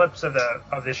of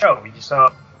the show. You saw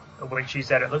when she's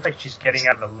it looked like she's getting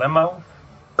out of a limo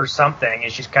or something,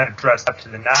 and she's kind of dressed up to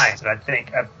the nines. And I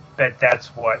bet that's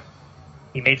what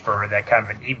he made for her, that kind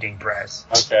of an evening dress.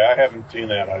 Okay, I haven't seen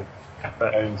that.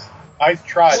 I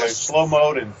tried. I slow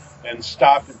mode and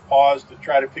stopped and paused to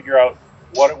try to figure out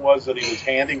what it was that he was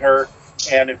handing her,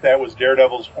 and if that was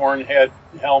Daredevil's horn head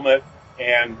helmet,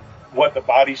 and what the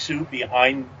bodysuit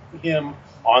behind him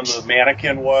on the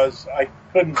mannequin was. I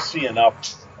couldn't see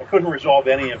enough. I couldn't resolve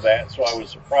any of that, so I was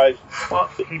surprised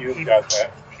that you got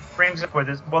that. He brings up with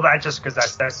this. Well, that's just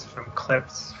because that's from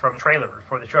clips from trailers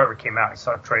before the show ever came out. I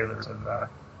saw trailers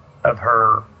of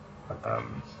her.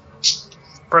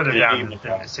 Further down in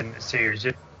the series,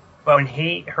 but when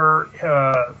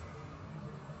her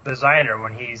designer,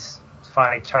 when he's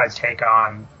finally tries to take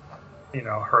on,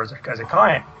 her as a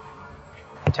client,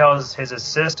 he tells his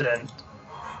assistant,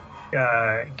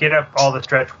 get up all the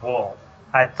stretch wool.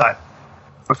 I thought,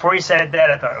 before he said that,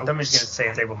 I thought somebody's going to say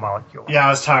unstable molecule. Yeah, I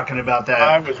was talking about that.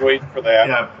 I was waiting for that.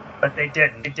 Yeah, but they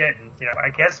didn't. I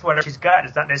guess whatever she's got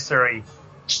is not necessarily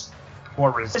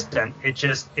more resistant. It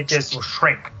just will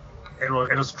shrink.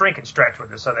 It'll shrink and stretch with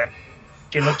her, so that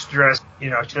she looks dressed. She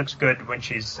looks good when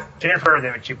she's Jennifer.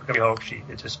 Then when she becomes Hulk,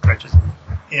 it just stretches.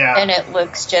 Yeah, and it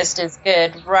looks just as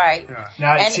good, right? Yeah.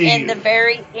 Now, and in the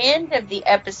very end of the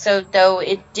episode, though,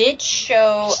 it did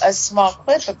show a small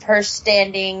clip of her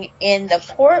standing in the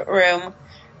courtroom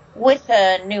with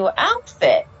a new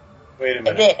outfit. Wait a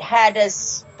minute. That had a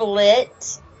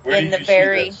split in the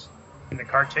very. In the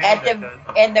cartoon?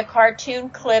 In the cartoon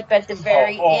clip at the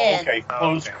very end. Okay.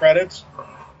 Closed credits?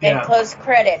 And closed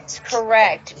credits,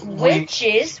 correct. Which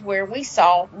is where we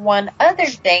saw one other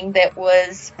thing that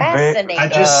was fascinating. I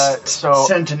just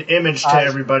sent an image to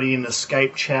everybody in the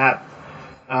Skype chat.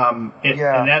 And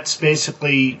that's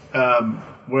basically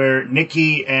where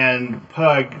Nikki and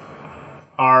Pug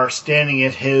are standing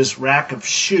at his rack of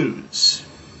shoes.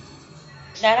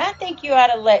 Now, I think you ought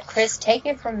to let Chris take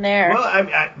it from there.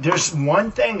 Well, there's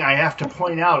one thing I have to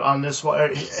point out on this.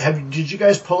 Did you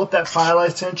guys pull up that file I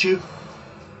sent you?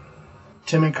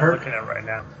 Tim and Kirk? I'm looking at it right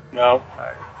now. No.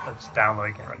 Let's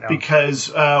download it right now. Because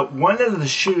one of the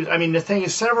shoes, I mean, the thing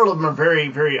is, several of them are very,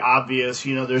 very obvious.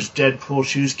 You know, there's Deadpool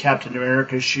shoes, Captain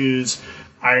America shoes,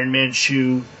 Iron Man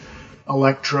shoe,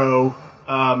 Electro.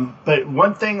 But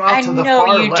one thing off to the far left.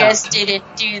 I know you just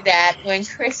didn't do that when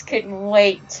Chris couldn't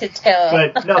wait to tell.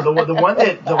 But no, the one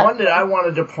that I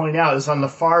wanted to point out is on the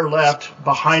far left,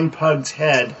 behind Pug's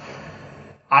head.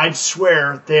 I'd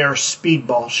swear they are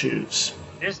Speedball shoes.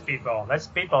 It is Speedball. That's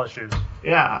Speedball shoes.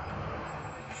 Yeah.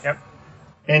 Yep.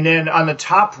 And then on the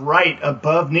top right,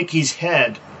 above Nikki's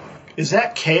head, is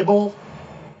that Cable?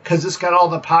 Because it's got all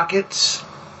the pockets.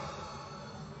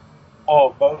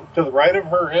 Oh, to the right of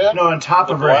her head? No, on top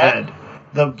of her head.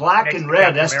 The black Next and to red,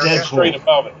 Captain that's America? Deadpool. Straight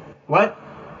above it. What?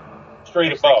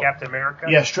 Straight Is that above. Captain America?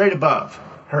 Yeah, straight above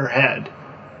her head.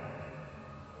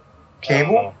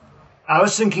 Cable? I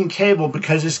was thinking Cable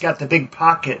because it's got the big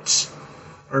pockets,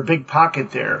 or big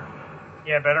pocket there.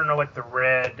 Yeah, but I don't know what the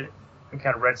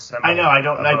kind of red symbol. I know. I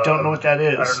don't know what that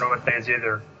is. I don't know what that is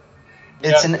either.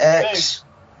 It's Yeah, an X.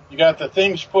 You got the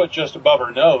thing's foot just above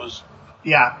her nose.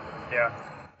 Yeah. Yeah.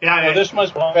 Yeah. Well, this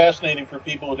must be fascinating for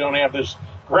people who don't have this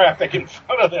graphic in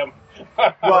front of them.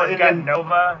 Well, They've and got then-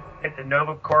 Nova. At the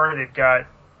Nova core, they've got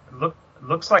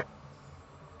looks like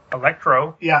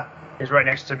Electro yeah. is right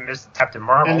next to Miss Captain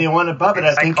Marvel. And the one above it,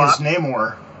 I think, is Cyclops.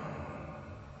 Namor.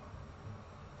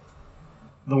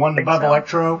 The one Think above so.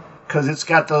 Electro, because it's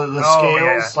got the Oh,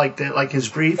 scales, yeah. like his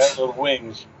Has briefs. little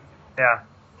wings. Yeah,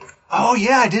 Oh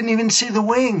yeah, I didn't even see the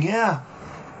wing. Yeah.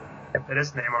 it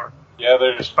is Namor. Yeah,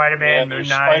 there's Spider-Man, there's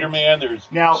Moon Knight. Spider-Man,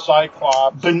 there's Now,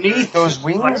 Cyclops. beneath Those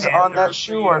wings Black on that Panther.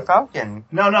 shoe are Falcon.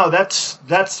 No, that's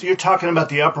you're talking about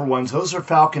the upper ones. Those are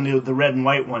Falcon, the red and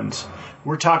white ones.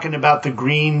 We're talking about the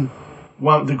green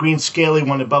one, the green scaly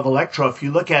one above Electro. If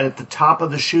you look at it, the top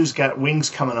of the shoe's got wings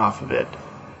coming off of it,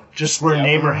 just where Yeah,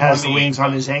 Namor has on the the wings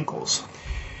on his ankles.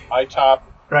 high top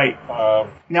Right.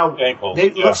 Now, ankles.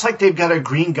 it yeah. looks like they've got a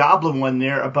Green Goblin one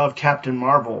there above Captain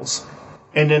Marvel's,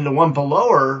 and then the one below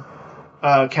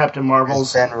her, Captain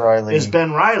Marvel's, Ben Riley. is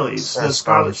Ben Riley's, the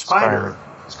Scarlet Spider.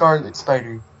 Scarlet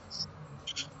Spider.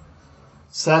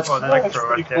 So that's Well, That's Electro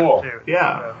pretty right there, cool. too.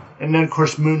 yeah. And then of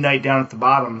course Moon Knight down at the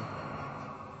bottom.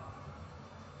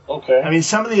 Okay. I mean,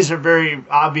 some of these are very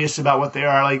obvious about what they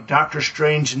are, like Doctor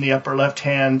Strange in the upper left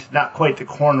hand, not quite the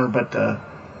corner, but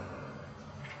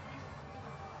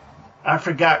I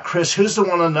forgot, Chris, who's the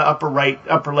one on the upper right,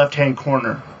 upper left hand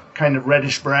corner? Kind of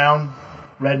reddish brown,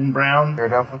 red and brown.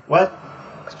 Daredevil. What?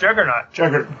 It's Juggernaut.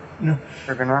 No.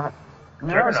 Juggernaut.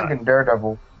 No, I was Juggernaut. thinking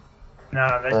Daredevil.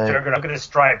 No, that's Right. Juggernaut. Look at the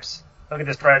stripes. Look at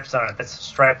the stripes on it. That's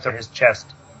stripes on his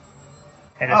chest.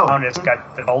 And his Oh. helmet's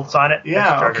got the bolts on it.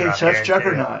 Yeah, That's okay, so that's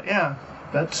guaranteed. Juggernaut. Yeah,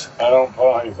 that's I don't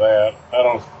buy that.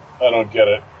 I don't get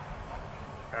it.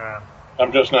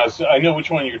 I'm just not. I know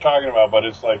which one you're talking about, but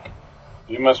it's like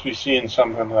you must be seeing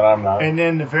something that I'm not. and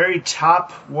then the very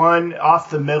top one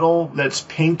off the middle that's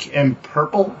pink and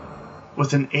purple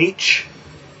with an H.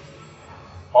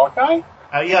 Hawkeye?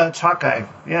 Yeah, it's Hawkeye.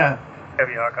 Yeah,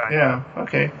 Heavy Hawkeye. yeah,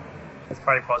 okay. It's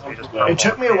probably supposed to be just It purple. It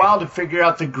took me a while to figure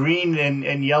out the green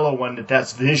and yellow one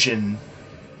that's Vision,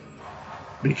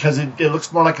 because it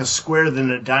looks more like a square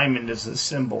than a diamond as a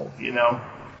symbol, you know,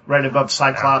 right above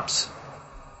Cyclops.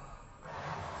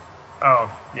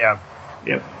 Oh, yeah.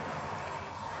 Yep.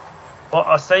 Well,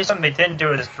 I'll say something they didn't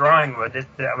do in this drawing. When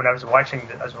I was watching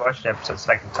the episode the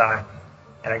second time,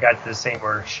 and I got to the scene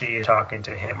where she is talking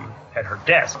to him at her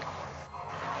desk.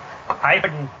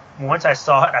 Once I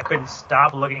saw it, I couldn't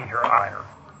stop looking at her eyeliner.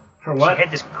 Her what? She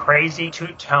had this crazy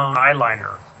two-tone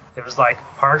eyeliner. It was like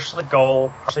partially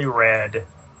gold, partially red,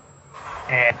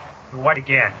 and what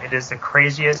again? It is the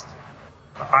craziest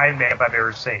eye makeup I've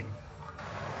ever seen.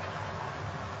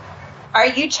 Are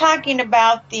you talking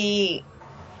about the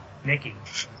Nikki.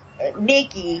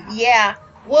 Nikki? Yeah.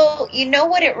 Well, you know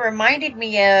what it reminded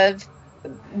me of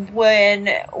when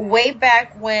way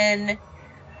back when,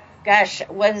 gosh,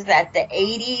 was that the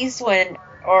 80s when,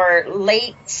 or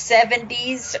late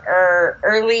 70s or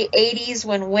early 80s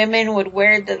when women would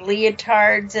wear the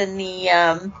leotards and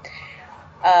the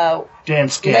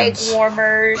Dance leg skins.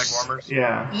 warmers. Leg warmers.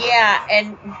 Yeah. Yeah,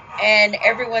 and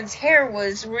everyone's hair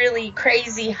was really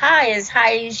crazy high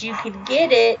as you could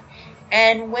get it,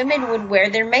 and women would wear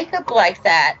their makeup like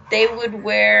that. They would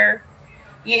wear,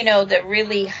 you know, the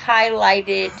really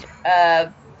highlighted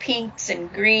pinks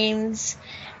and greens.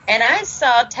 And I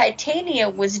saw Titania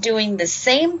was doing the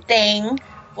same thing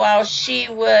while she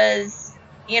was,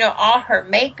 you know, all her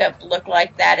makeup looked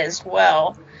like that as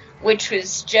well, which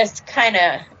was just kind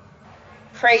of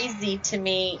crazy to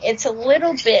me. It's a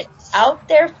little bit out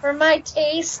there for my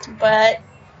taste, but,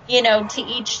 you know, to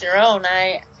each their own.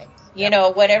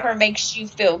 whatever makes you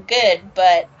feel good.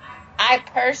 But I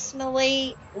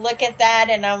personally look at that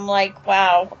and I'm like,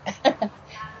 wow.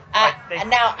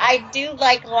 Now, I do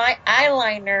like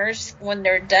eyeliners when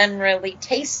they're done really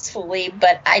tastefully,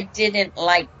 but I didn't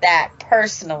like that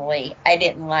personally. I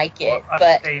didn't like it.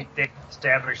 But they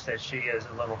established that she is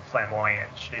a little flamboyant.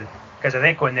 Because I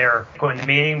think when they're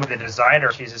meeting with the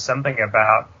designer, she says something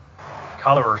about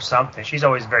color or something. She's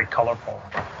always very colorful.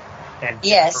 And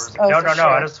yes. No, sure.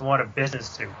 I just want a business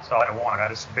suit. That's all I want. I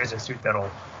just a business suit that'll,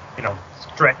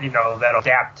 that'll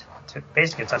adapt to.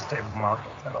 Basically, it's unstable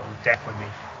molecules that'll adapt with me.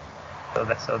 So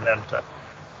that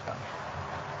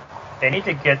they need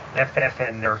to get FF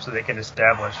in there so they can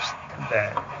establish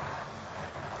that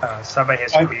somebody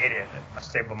has created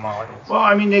unstable molecules. Well,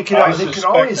 I mean, they could suspect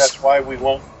always. That's why we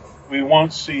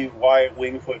won't see Wyatt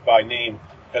Wingfoot by name,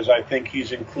 as I think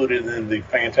he's included in the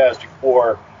Fantastic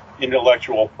Four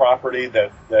intellectual property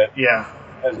that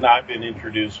has not been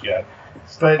introduced yet.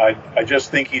 But I just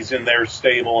think he's in their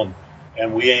stable,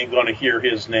 and we ain't going to hear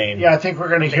his name. Yeah, I think we're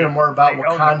going to hear more about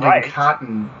Wakanda and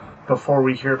Cotton before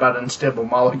we hear about unstable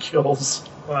molecules.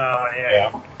 Well,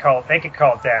 they could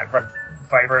call it that, but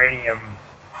vibranium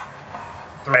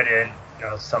threaded,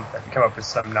 something. Come up with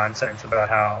some nonsense about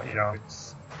how,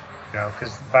 it's,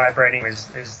 because vibranium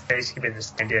is basically been the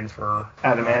stand-in for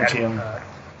adamantium.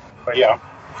 But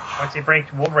once they bring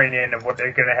Wolverine in, and what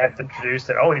they're going to have to introduce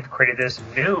that, we've created this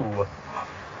new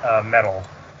metal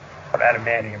of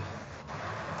adamantium.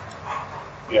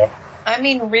 Yeah. I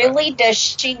mean, really, does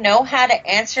she know how to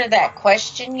answer that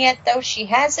question yet, though? She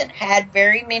hasn't had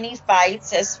very many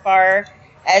fights as far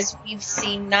as we've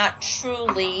seen, not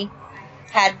truly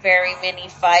had very many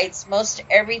fights. Most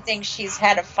everything she's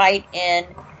had a fight in,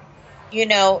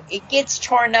 it gets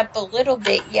torn up a little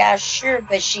bit, yeah, sure,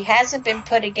 but she hasn't been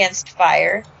put against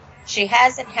fire. She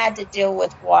hasn't had to deal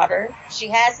with water. She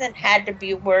hasn't had to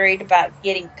be worried about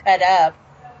getting cut up.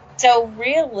 So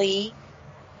really,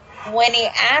 when he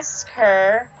asks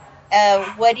her,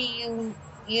 what do you,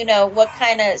 what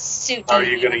kind of suit do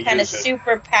you, what kind of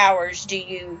superpowers do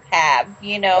you have,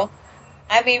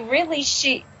 I mean, really,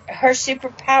 her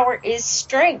superpower is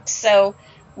strength. So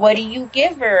what do you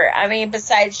give her? I mean,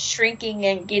 besides shrinking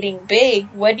and getting big,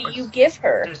 what do you give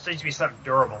her? There needs to be something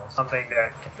durable, something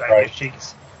that if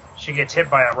she gets hit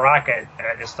by a rocket,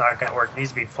 it's not going to work. It needs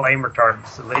to be flame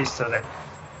retardant, at least, so that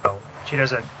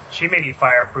she may be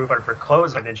fireproof, but if her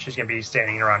clothes on, then she's going to be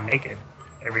standing around naked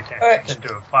every time she gets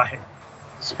into a fight.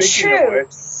 Speaking of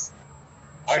which,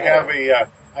 I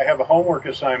have a homework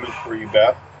assignment for you,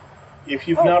 Beth. If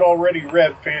you've not already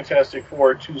read Fantastic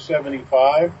Four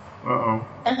 275,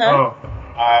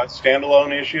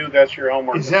 standalone issue, that's your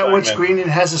homework assignment. Is that what screen it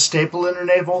has a staple in her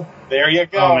navel? There you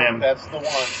go. Oh, man. That's the one.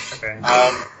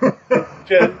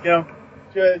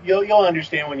 Okay. You'll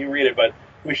understand when you read it, but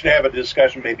we should have a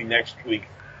discussion maybe next week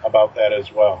about that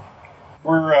as well.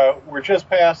 We're just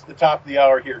past the top of the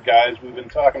hour here, guys. We've been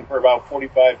talking for about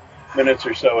 45 minutes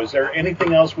or so. Is there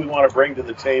anything else we want to bring to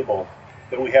the table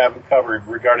that we haven't covered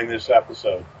regarding this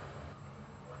episode?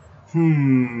 I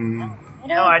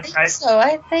don't think so.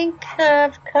 I think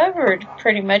I've covered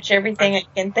pretty much everything I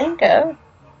can think of.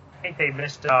 I think they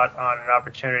missed out on an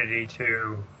opportunity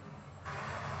to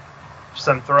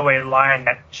some throwaway line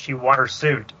that she won her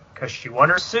suit. Because she won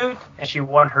her suit, and she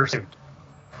won her suit.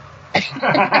 There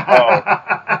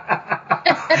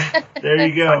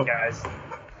you go. Fun, guys.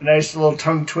 Nice little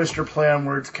tongue twister play on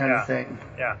words kind of thing.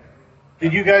 Yeah.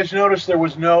 Did you guys notice there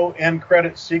was no end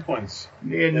credit sequence?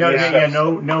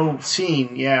 No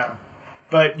scene, yeah.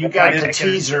 But you got the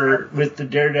teaser with the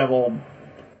Daredevil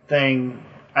thing.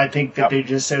 I think that they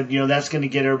just said, that's going to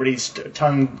get everybody's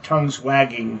tongues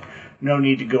wagging. No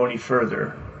need to go any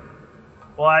further.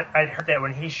 Well, I heard that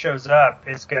when he shows up,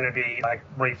 it's going to be like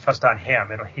really focused on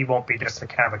him. He won't be just a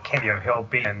kind of a cameo. He'll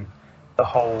be in the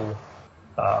whole.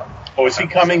 Is he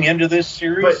coming into this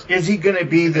series? But is he going to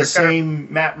be the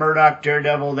same Matt Murdock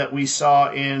Daredevil that we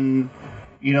saw in,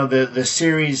 the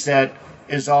series that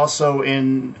is also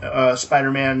in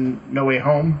Spider-Man No Way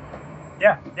Home?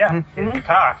 Yeah.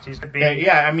 Mm-hmm. He's going to be.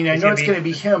 Yeah. I mean, I know it's going to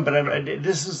be him, but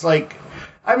this is like.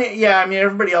 I mean,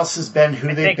 everybody else has been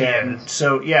who they've been.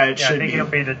 So, it should be. I think he'll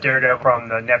be the Daredevil from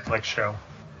the Netflix show.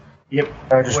 Yep.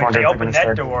 I just When they open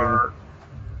that door,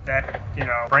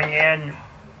 bring in,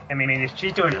 if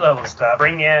she's doing level stuff,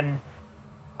 bring in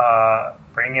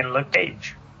Luke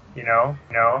Cage, Yeah,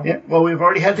 well, we've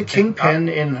already had the Kingpin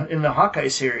in the Hawkeye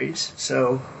series,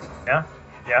 so.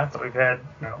 Yeah, so we've had,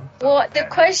 Well, the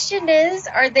question is,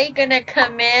 are they going to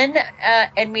come in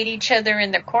and meet each other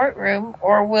in the courtroom,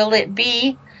 or will it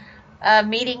be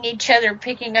meeting each other,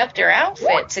 picking up their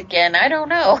outfits again. I don't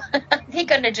know. Are they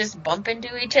going to just bump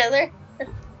into each other?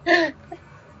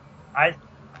 I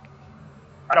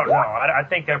don't know. I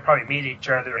think they'll probably meet each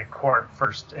other in court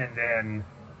first, and then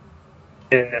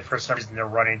if for some reason they're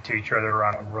running into each other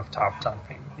on a rooftop or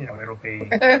something. It'll be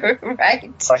right.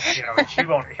 Like,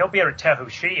 he'll be able to tell who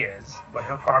she is, but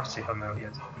he'll obviously know who he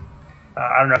is.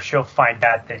 I don't know if she'll find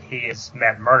out that he is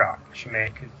Matt Murdock. She may, I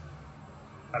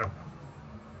don't know.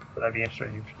 But that'd be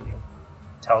interesting if he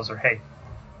tells her, hey,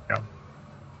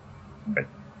 but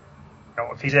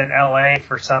if he's in L.A.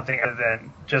 for something other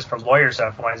than just for lawyer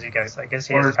stuff, why is he guys? I guess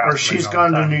he has. Or she's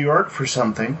gone to New York for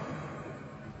something.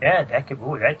 Yeah, that's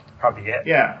probably it.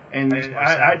 Yeah, and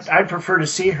I'd prefer to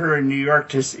see her in New York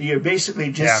to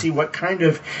basically just see what kind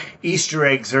of Easter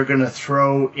eggs they're going to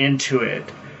throw into it.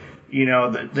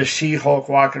 The She-Hulk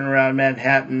walking around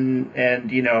Manhattan, and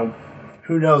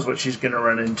who knows what she's going to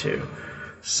run into.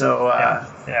 So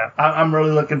I'm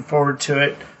really looking forward to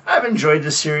it. I've enjoyed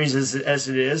the series as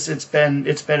it is. It's been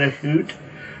a hoot.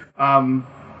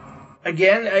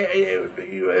 Again,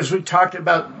 as we talked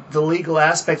about the legal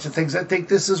aspects of things, I think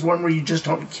this is one where you just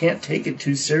can't take it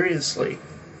too seriously.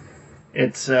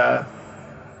 It's right,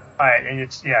 and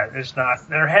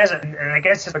there hasn't, and I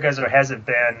guess it's because there hasn't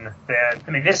been.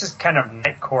 I mean, this is kind of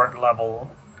night court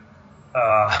level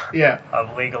of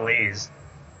legalese.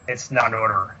 It's not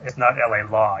order. It's not LA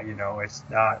law. It's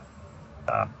not.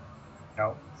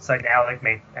 It's like Ally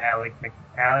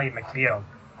McNeil.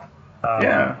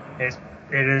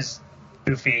 It is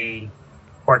goofy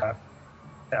court stuff.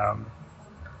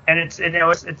 And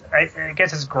I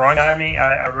guess it's growing on me.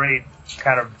 I really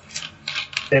kind of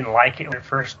didn't like it when it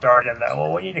first started. And that,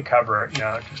 we need to cover it,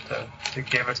 just to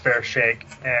give it a fair shake.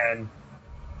 And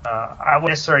I wouldn't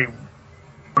necessarily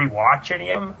rewatch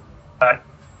any of them, but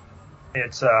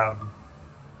it's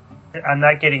I'm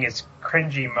not getting as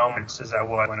cringy moments as I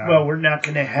was when we're not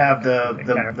going to have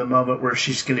the moment where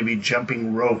she's going to be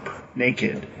jumping rope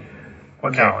naked.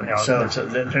 Okay. No. So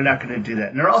they're not going to do that,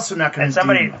 and they're also not going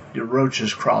to do the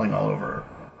roaches crawling all over her.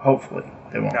 Hopefully,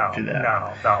 they won't do that.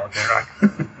 No, they're not.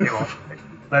 They won't,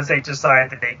 unless they decide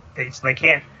that they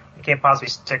can't possibly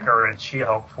stick her in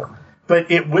She-Hulk form. But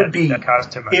it would be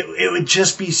it would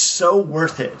just be so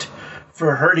worth it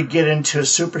for her to get into a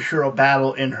superhero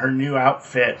battle in her new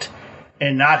outfit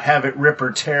and not have it rip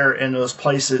or tear in those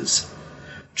places,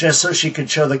 just so she could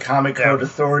show the Comic Code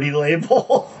Authority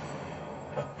label.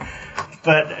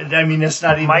 But, I mean, it's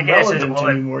not even relevant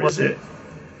anymore, is it?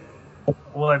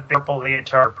 Will it be purple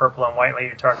leotard, purple and white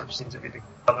leotard, which seems to be the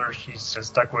color she's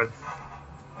stuck with?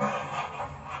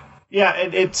 Yeah,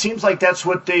 it seems like that's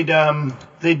what they'd done.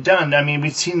 I mean,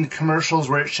 we've seen the commercials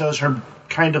where it shows her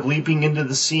kind of leaping into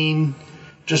the scene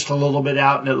just a little bit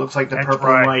out, and it looks like the purple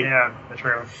and white. Yeah, that's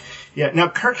true. Yeah, now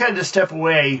Kirk had to step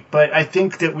away, but I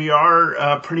think that we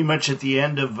are pretty much at the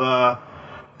end of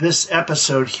this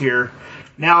episode here.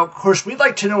 Now, of course, we'd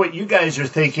like to know what you guys are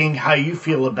thinking, how you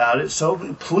feel about it. So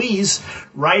please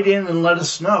write in and let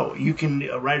us know. You can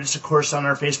write us, of course, on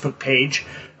our Facebook page.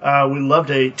 We'd love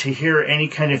to hear any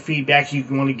kind of feedback you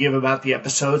want to give about the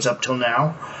episodes up till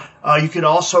now. You could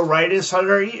also write us at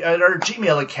our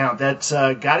Gmail account. That's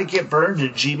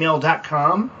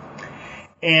gottagetburned@gmail.com.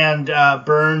 And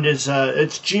Burned is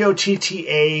it's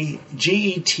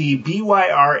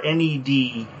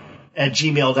GOTTAGETBYRNED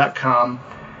 @gmail.com.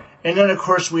 And then, of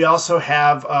course, we also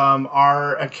have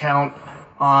our account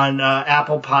on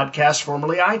Apple Podcasts,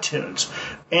 formerly iTunes.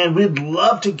 And we'd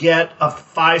love to get a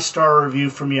 5-star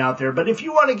review from you out there. But if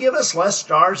you want to give us less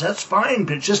stars, that's fine.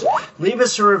 But just leave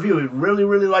us a review. We'd really,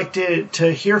 really like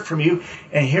to hear from you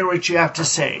and hear what you have to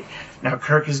say. Now,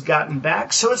 Kirk has gotten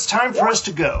back, so it's time for us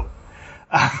to go.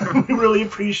 We really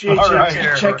appreciate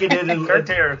you checking in. Kirk's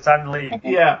here. It's time to leave.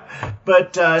 Yeah.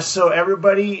 But so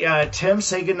everybody, Tim,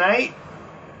 say goodnight.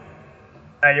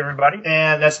 Good night, everybody.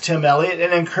 And that's Tim Elliott.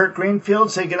 And then Kurt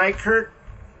Greenfield. Say goodnight, Kurt.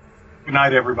 Good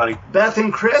night, everybody. Beth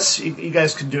and Chris, you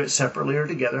guys can do it separately or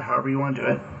together, however you want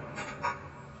to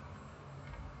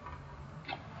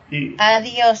do it.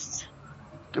 Adios.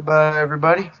 Goodbye,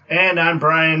 everybody. And I'm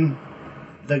Brian,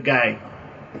 the guy.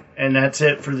 And that's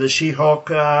it for the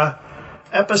She-Hulk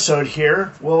episode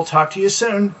here. We'll talk to you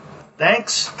soon.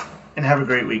 Thanks, and have a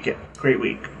great week.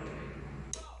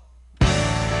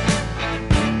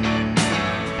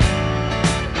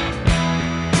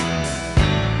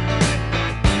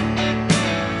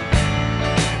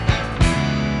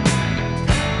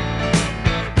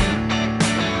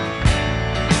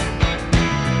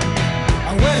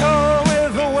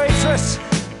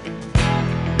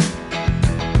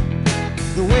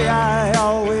 The way I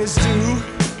always do.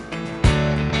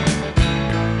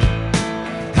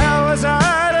 How was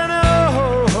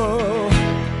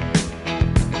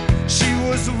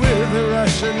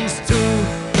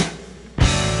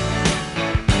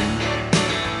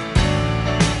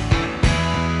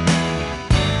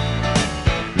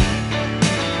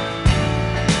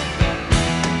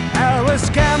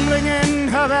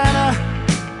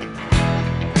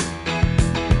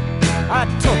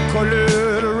took a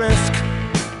little risk.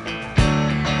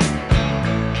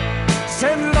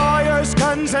 Send lawyers,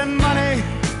 guns, and money.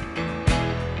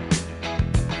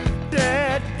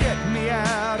 Dad, get me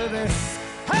out of this.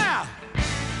 Ha!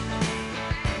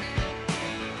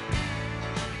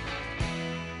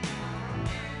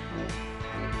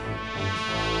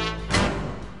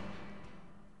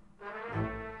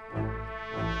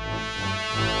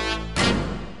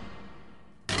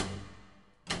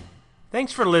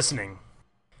 Thanks for listening.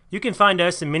 You can find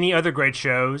us and many other great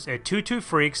shows at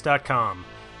twotwofreaks.com.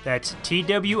 That's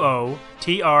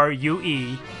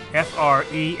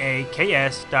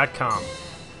TWOTRUEFREAKS.com.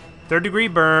 Third Degree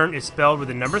Burn is spelled with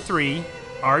the number 3,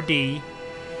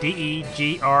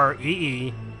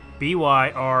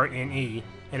 RDDEGREEBYRNE,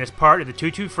 and is part of the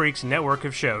Two Freaks network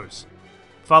of shows.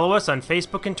 Follow us on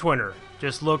Facebook and Twitter.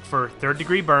 Just look for Third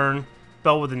Degree Burn,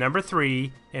 spelled with the number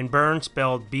 3, and Burn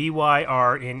spelled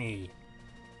BYRNE.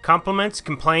 Compliments,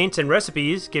 complaints, and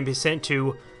recipes can be sent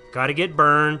to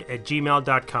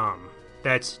gottagetburned@gmail.com.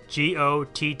 That's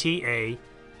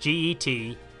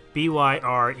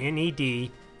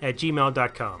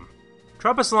GOTTAGETBYRNED@gmail.com.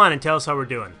 Drop us a line and tell us how we're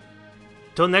doing.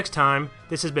 Till next time,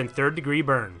 this has been Third Degree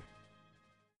Burn.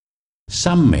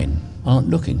 Some men aren't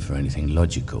looking for anything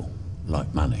logical,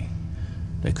 like money.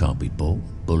 They can't be bought,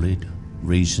 bullied,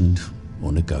 reasoned,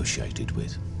 or negotiated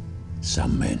with.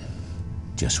 Some men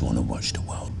just want to watch the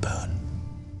world burn.